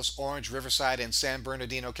Angeles, Orange, Riverside, and San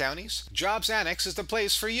Bernardino counties? Jobs Annex is the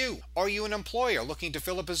place for you. Are you an employer looking to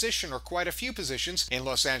fill a position or quite a few positions in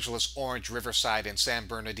Los Angeles, Orange, Riverside, and San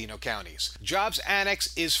Bernardino counties? Jobs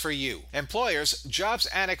Annex is for you. Employers,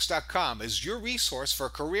 JobsAnnex.com is your resource for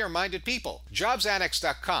career-minded people.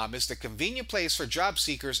 JobsAnnex.com is the convenient place for job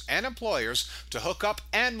seekers and employers to hook up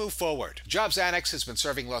and move forward. Jobs Annex has been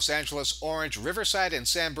serving Los Angeles, Orange, Riverside, and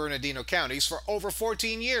San Bernardino counties for over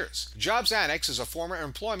 14 years. Jobs Annex is a former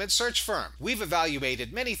employment search firm. We've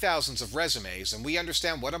evaluated many thousands of resumes, and we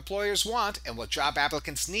understand what employers want and what job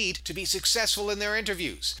applicants need to be successful in their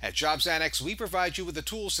interviews. At Jobs Annex, we provide you with the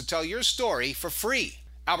tools to tell your story for free.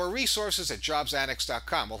 Our resources at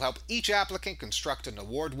JobsAnnex.com will help each applicant construct an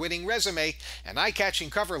award-winning resume, an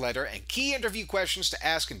eye-catching cover letter, and key interview questions to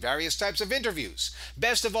ask in various types of interviews.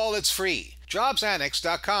 Best of all, it's free.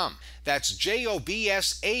 JobsAnnex.com. That's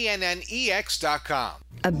JobsAnnex.com.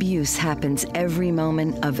 Abuse happens every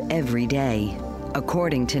moment of every day.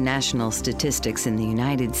 According to national statistics in the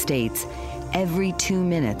United States, every 2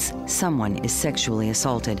 minutes, someone is sexually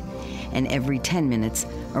assaulted, and every 10 minutes,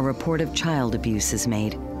 a report of child abuse is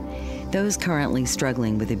made. Those currently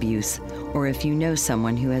struggling with abuse, or if you know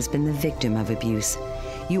someone who has been the victim of abuse,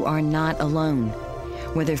 you are not alone.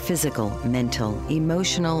 Whether physical, mental,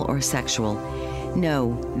 emotional, or sexual,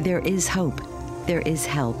 know there is hope, there is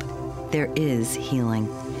help, there is healing.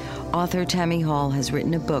 Author Tammy Hall has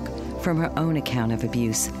written a book from her own account of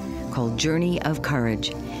abuse called Journey of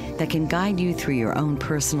Courage that can guide you through your own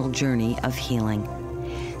personal journey of healing.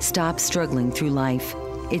 Stop struggling through life.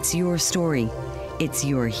 It's your story. It's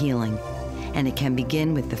your healing. And it can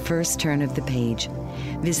begin with the first turn of the page.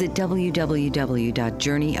 Visit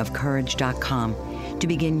www.journeyofcourage.com to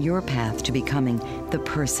begin your path to becoming the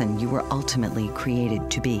person you were ultimately created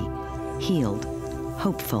to be. Healed,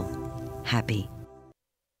 hopeful, happy.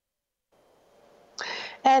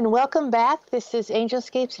 And welcome back. This is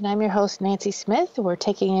Angelscapes, and I'm your host, Nancy Smith. We're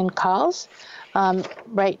taking in calls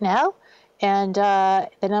right now. And the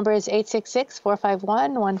number is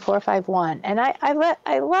 866-451-1451. And I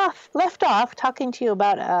left off talking to you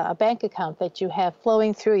about a bank account that you have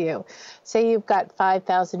flowing through you. Say you've got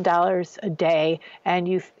 $5,000 a day, and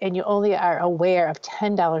you only are aware of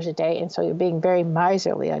 $10 a day, and so you're being very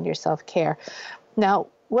miserly on your self-care. Now,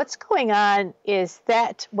 what's going on is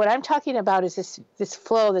that what I'm talking about is this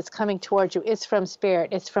flow that's coming towards you. It's from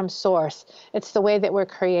Spirit. It's from Source. It's the way that we're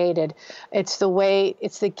created. It's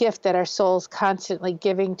the gift that our soul's constantly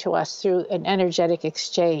giving to us through an energetic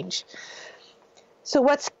exchange. So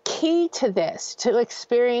what's key to this, to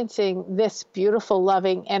experiencing this beautiful,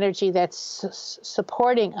 loving energy that's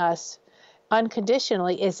supporting us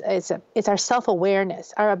unconditionally is our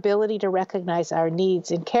self-awareness. Our ability to recognize our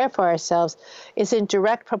needs and care for ourselves is in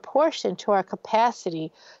direct proportion to our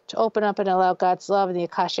capacity to open up and allow God's love and the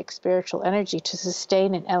Akashic spiritual energy to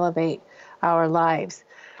sustain and elevate our lives.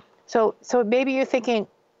 So maybe you're thinking,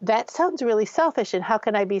 that sounds really selfish, and how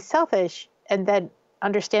can I be selfish and then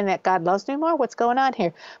understand that God loves me more? What's going on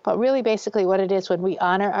here? But really basically what it is, when we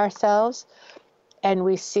honor ourselves, and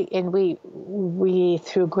we see, and we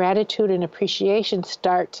through gratitude and appreciation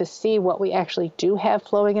start to see what we actually do have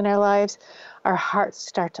flowing in our lives, our hearts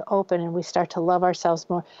start to open and we start to love ourselves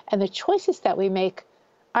more. And the choices that we make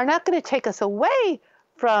are not going to take us away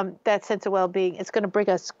from that sense of well-being. It's going to bring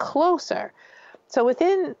us closer. So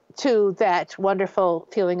within to that wonderful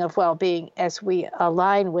feeling of well-being, as we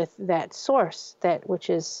align with that source, that which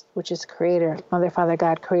is creator, Mother, Father,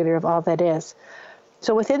 God, creator of all that is.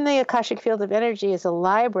 So within the Akashic field of energy is a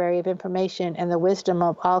library of information and the wisdom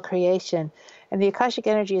of all creation. And the Akashic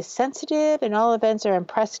energy is sensitive, and all events are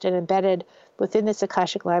impressed and embedded within this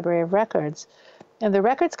Akashic library of records. And the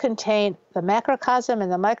records contain the macrocosm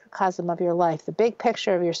and the microcosm of your life, the big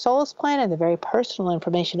picture of your soul's plan and the very personal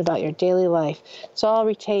information about your daily life. It's all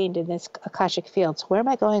retained in this Akashic field. So where am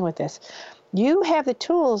I going with this? You have the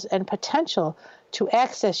tools and potential to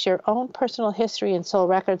access your own personal history and soul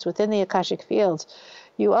records within the Akashic fields.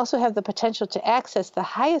 You also have the potential to access the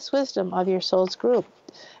highest wisdom of your soul's group.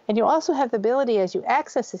 And you also have the ability, as you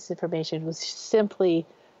access this information, which simply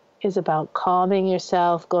is about calming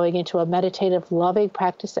yourself, going into a meditative, loving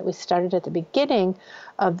practice that we started at the beginning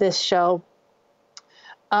of this show,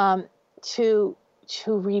 to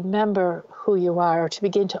remember who you are, or to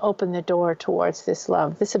begin to open the door towards this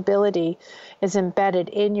love. This ability is embedded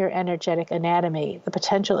in your energetic anatomy. The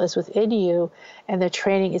potential is within you, and the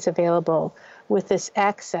training is available with this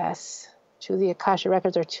access to the Akashic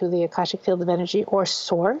records or to the Akashic field of energy or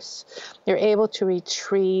source. You're able to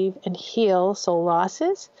retrieve and heal soul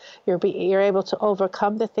losses. You're able to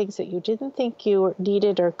overcome the things that you didn't think you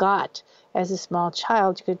needed or got as a small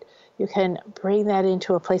child. You can bring that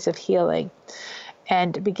into a place of healing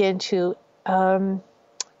and begin to have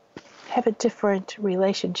a different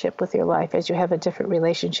relationship with your life, as you have a different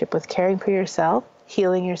relationship with caring for yourself,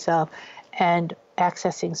 healing yourself, and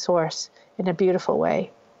accessing source in a beautiful way.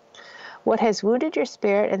 What has wounded your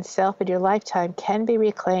spirit and self in your lifetime can be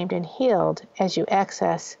reclaimed and healed as you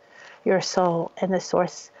access your soul and the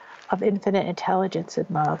source of infinite intelligence and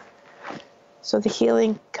love. So the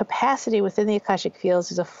healing capacity within the Akashic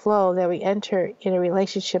fields is a flow that we enter in a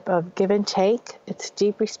relationship of give and take. It's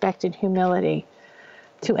deep respect and humility.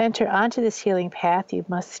 To enter onto this healing path, you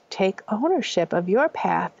must take ownership of your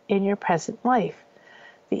path in your present life.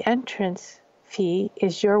 The entrance fee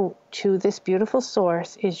to this beautiful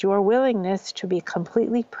source is your willingness to be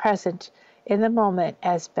completely present in the moment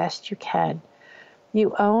as best you can.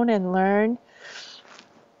 You own and learn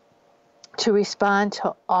to respond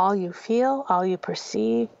to all you feel, all you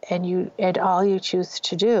perceive, and all you choose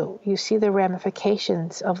to do. You see the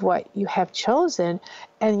ramifications of what you have chosen,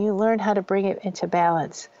 and you learn how to bring it into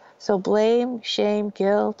balance. So blame, shame,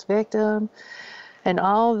 guilt, victim, and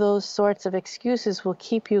all those sorts of excuses will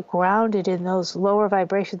keep you grounded in those lower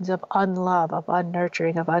vibrations of unlove, of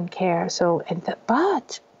unnurturing, of uncare.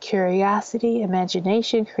 But curiosity,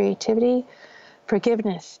 imagination, creativity,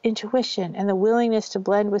 forgiveness, intuition, and the willingness to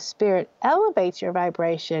blend with spirit elevates your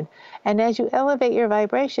vibration. And as you elevate your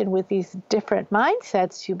vibration with these different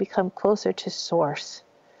mindsets, you become closer to source.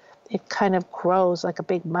 It kind of grows like a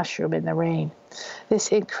big mushroom in the rain. This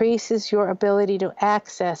increases your ability to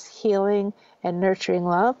access healing and nurturing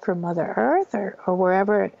love from Mother Earth or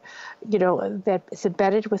wherever, that is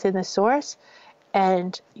embedded within the source,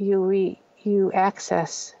 and you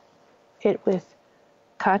access it with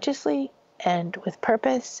consciously and with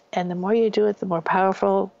purpose, and the more you do it, the more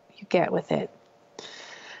powerful you get with it.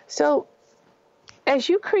 So as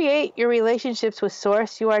you create your relationships with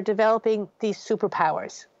Source, you are developing these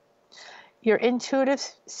superpowers. Your intuitive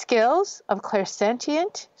skills of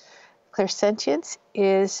clairsentience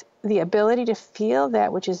is the ability to feel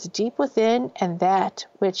that which is deep within and that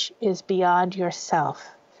which is beyond yourself.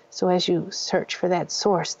 So as you search for that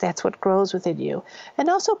source, that's what grows within you. And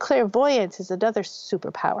also clairvoyance is another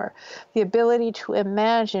superpower. The ability to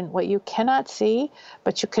imagine what you cannot see,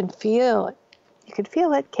 but you can feel it. You can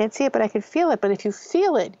feel it, can't see it, but I can feel it. But if you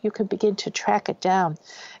feel it, you can begin to track it down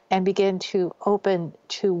and begin to open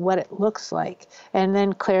to what it looks like. And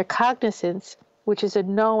then claircognizance, which is a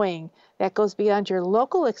knowing that goes beyond your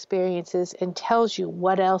local experiences and tells you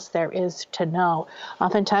what else there is to know.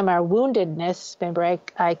 Oftentimes our woundedness, remember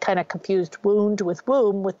I kind of confused wound with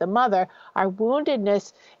womb with the mother, our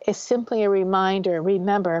woundedness is simply a reminder,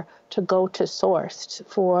 remember, to go to source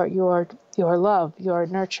for your love, your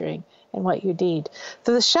nurturing, and what you need.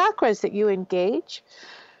 So the chakras that you engage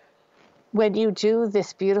when you do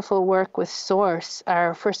this beautiful work with Source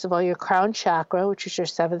are, first of all, your crown chakra, which is your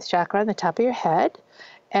seventh chakra on the top of your head.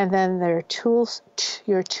 And then there are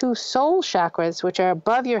your two soul chakras, which are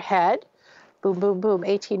above your head, boom, boom, boom,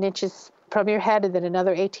 18 inches from your head, and then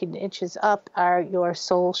another 18 inches up are your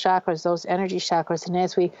soul chakras, those energy chakras. And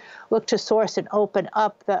as we look to Source and open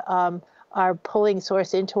up our pulling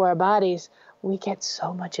Source into our bodies, we get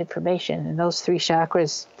so much information, and those 3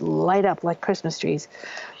 chakras light up like Christmas trees.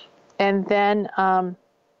 And then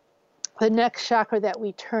the next chakra that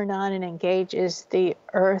we turn on and engage is the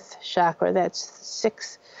earth chakra. That's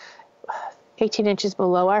 18 inches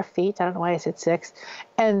below our feet. I don't know why I said 6.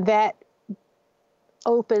 And that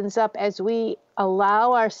opens up as we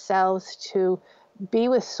allow ourselves to be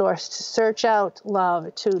with Source, to search out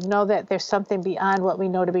love, to know that there's something beyond what we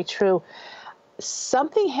know to be true.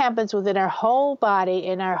 Something happens within our whole body,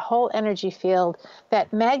 in our whole energy field,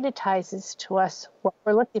 that magnetizes to us what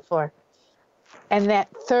we're looking for. And that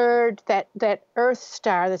third, that earth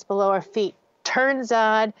star that's below our feet turns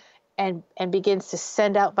on and begins to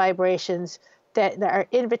send out vibrations that are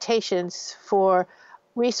invitations for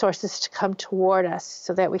resources to come toward us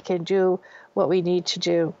so that we can do what we need to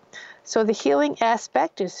do. So the healing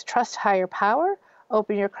aspect is trust higher power,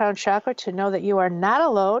 open your crown chakra to know that you are not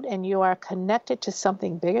alone and you are connected to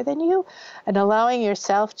something bigger than you, and allowing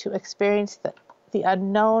yourself to experience the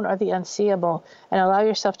unknown or the unseeable, and allow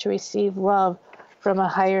yourself to receive love from a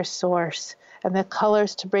higher source. And the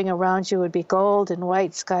colors to bring around you would be gold and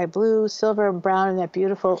white, sky blue, silver and brown, and that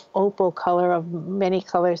beautiful opal color of many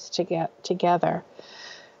colors together.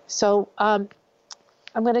 So I'm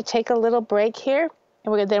going to take a little break here,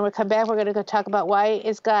 and then we'll come back. We're going to go talk about why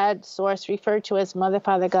is God, Source, referred to as Mother,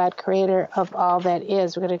 Father, God, Creator of all that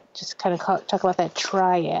is. We're going to just kind of talk about that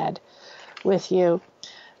triad with you.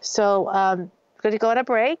 So we're going to go on a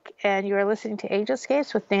break, and you are listening to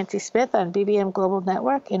Angelscapes with Nancy Smith on BBM Global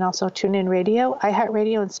Network, and also TuneIn Radio,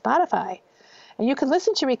 iHeartRadio, and Spotify. And you can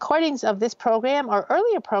listen to recordings of this program or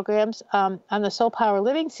earlier programs on the Soul Power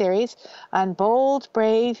Living series on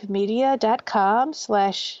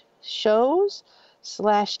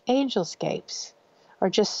boldbravemedia.com/shows/Angelscapes, or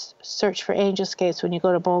just search for Angelscapes when you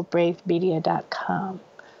go to boldbravemedia.com.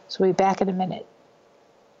 So we'll be back in a minute.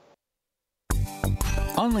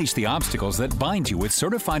 Unleash the obstacles that bind you with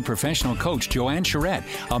certified professional coach Joanne Charette,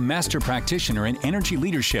 a master practitioner in energy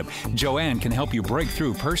leadership. Joanne can help you break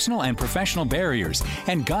through personal and professional barriers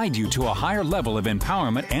and guide you to a higher level of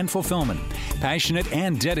empowerment and fulfillment. Passionate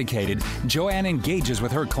and dedicated, Joanne engages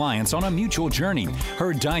with her clients on a mutual journey.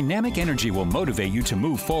 Her dynamic energy will motivate you to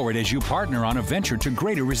move forward as you partner on a venture to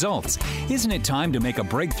greater results. Isn't it time to make a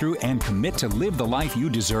breakthrough and commit to live the life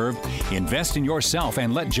you deserve? Invest in yourself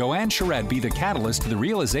and let Joanne Charette be the catalyst to the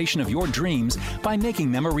realization of your dreams by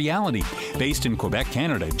making them a reality. Based in Quebec,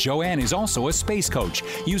 Canada, Joanne is also a space coach,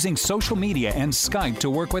 using social media and Skype to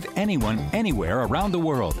work with anyone, anywhere around the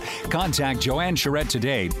world. Contact Joanne Charette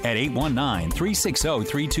today at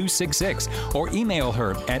 819-360-3266 or email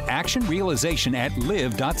her at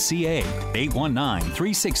actionrealization@live.ca.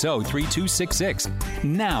 819-360-3266.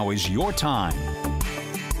 Now is your time.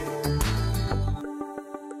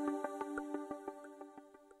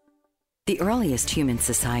 The earliest human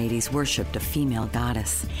societies worshipped a female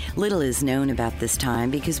goddess. Little is known about this time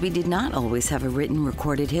because we did not always have a written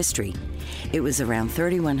recorded history. It was around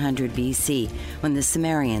 3100 BC when the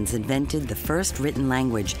Sumerians invented the first written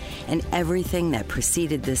language, and everything that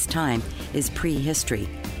preceded this time is prehistory.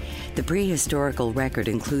 The prehistorical record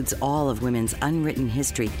includes all of women's unwritten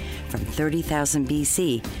history from 30,000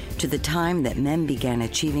 BC to the time that men began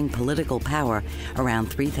achieving political power around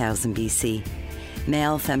 3000 BC.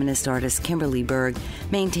 Male feminist artist Kimberly Berg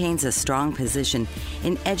maintains a strong position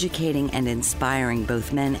in educating and inspiring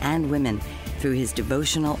both men and women through his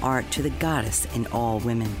devotional art to the goddess in all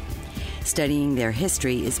women. Studying their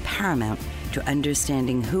history is paramount to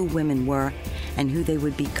understanding who women were and who they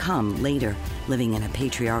would become later, living in a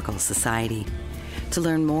patriarchal society. To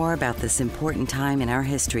learn more about this important time in our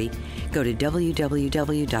history, go to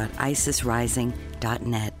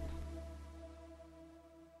www.isisrising.net.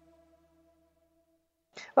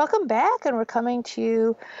 Welcome back, and we're coming to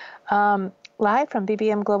you live from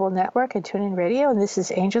BBM Global Network and TuneIn Radio, and this is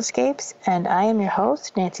Angelscapes, and I am your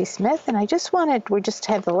host, Nancy Smith, and we just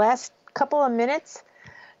have the last couple of minutes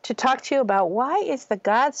to talk to you about why is the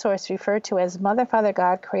God Source referred to as Mother, Father,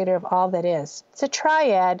 God, Creator of all that is. It's a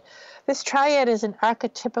triad. This triad is an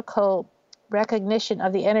archetypical recognition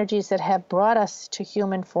of the energies that have brought us to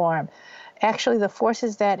human form. Actually, the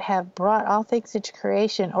forces that have brought all things into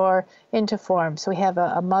creation or into form. So we have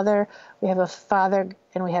a mother, we have a father,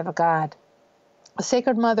 and we have a God. A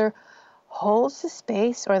sacred mother holds the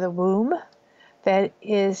space or the womb that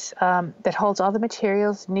is that holds all the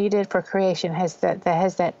materials needed for creation. Has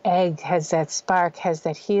that egg, has that spark, has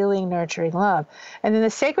that healing, nurturing love. And then the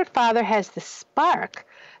sacred father has the spark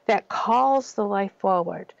that calls the life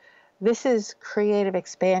forward. This is creative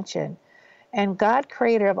expansion. And God,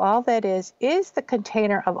 creator of all that is the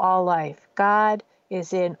container of all life. God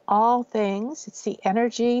is in all things. It's the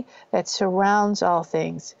energy that surrounds all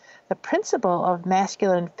things. The principle of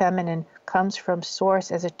masculine and feminine comes from source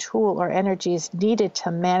as a tool or energies needed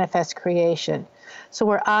to manifest creation. So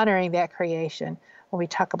we're honoring that creation when we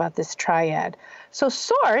talk about this triad. So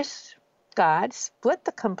source, God, split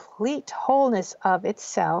the complete wholeness of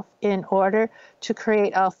itself in order to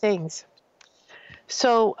create all things.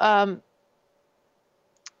 So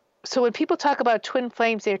when people talk about twin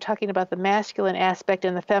flames, they're talking about the masculine aspect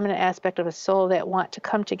and the feminine aspect of a soul that want to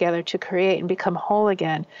come together to create and become whole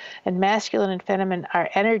again. And masculine and feminine are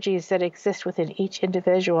energies that exist within each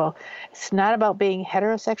individual. It's not about being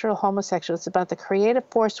heterosexual or homosexual. It's about the creative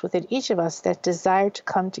force within each of us that desire to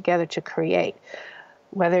come together to create.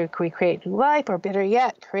 Whether we create new life or, better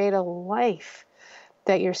yet, create a life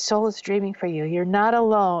that your soul is dreaming for you. You're not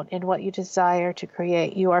alone in what you desire to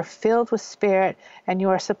create. You are filled with spirit, and you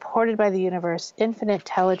are supported by the universe, infinite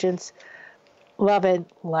intelligence, love, and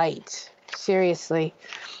light. Seriously.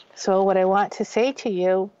 So what I want to say to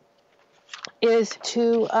you is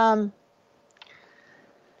to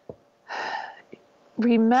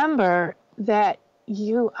remember that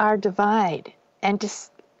you are divine, and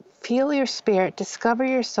just feel your spirit, discover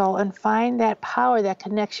your soul, and find that power that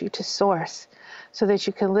connects you to source, so that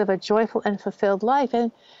you can live a joyful and fulfilled life,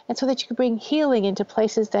 and so that you can bring healing into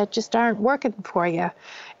places that just aren't working for you.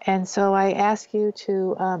 And so I ask you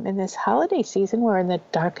to, in this holiday season, we're in the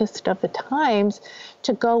darkest of the times,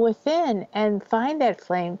 to go within and find that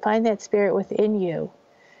flame, find that spirit within you,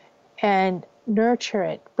 and nurture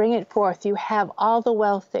it, bring it forth. You have all the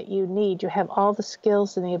wealth that you need. You have all the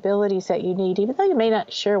skills and the abilities that you need, even though you may not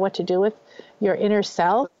be sure what to do with your inner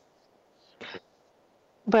self.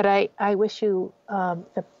 But I wish you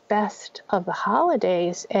the best of the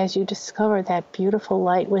holidays as you discover that beautiful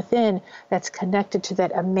light within that's connected to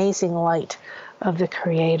that amazing light of the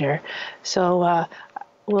Creator. So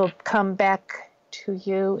we'll come back to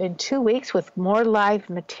you in 2 weeks with more live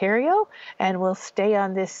material, and we'll stay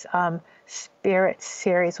on this spirit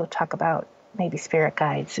series. We'll talk about maybe spirit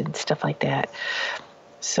guides and stuff like that.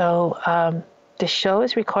 So the show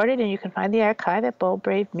is recorded, and you can find the archive at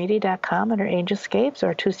boldbravemedia.com under Angelscapes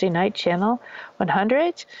or Tuesday night channel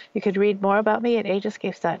 100. You could read more about me at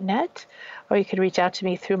angelscapes.net, or you could reach out to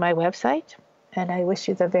me through my website. And I wish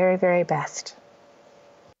you the very, very best.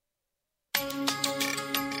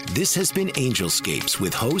 This has been Angelscapes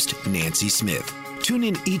with host Nancy Smith. Tune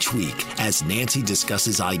in each week as Nancy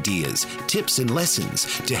discusses ideas, tips, and lessons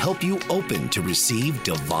to help you open to receive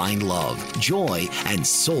divine love, joy, and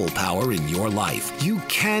soul power in your life. You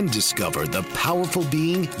can discover the powerful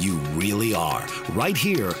being you really are right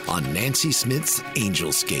here on Nancy Smith's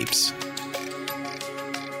Angelscapes.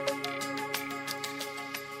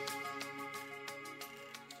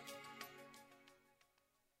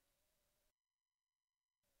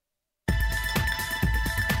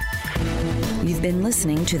 You've been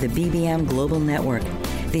listening to the BBM Global Network.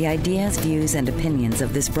 The ideas, views, and opinions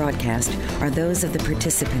of this broadcast are those of the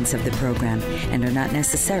participants of the program and are not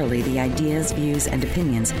necessarily the ideas, views, and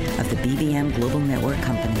opinions of the BBM Global Network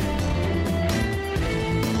Company.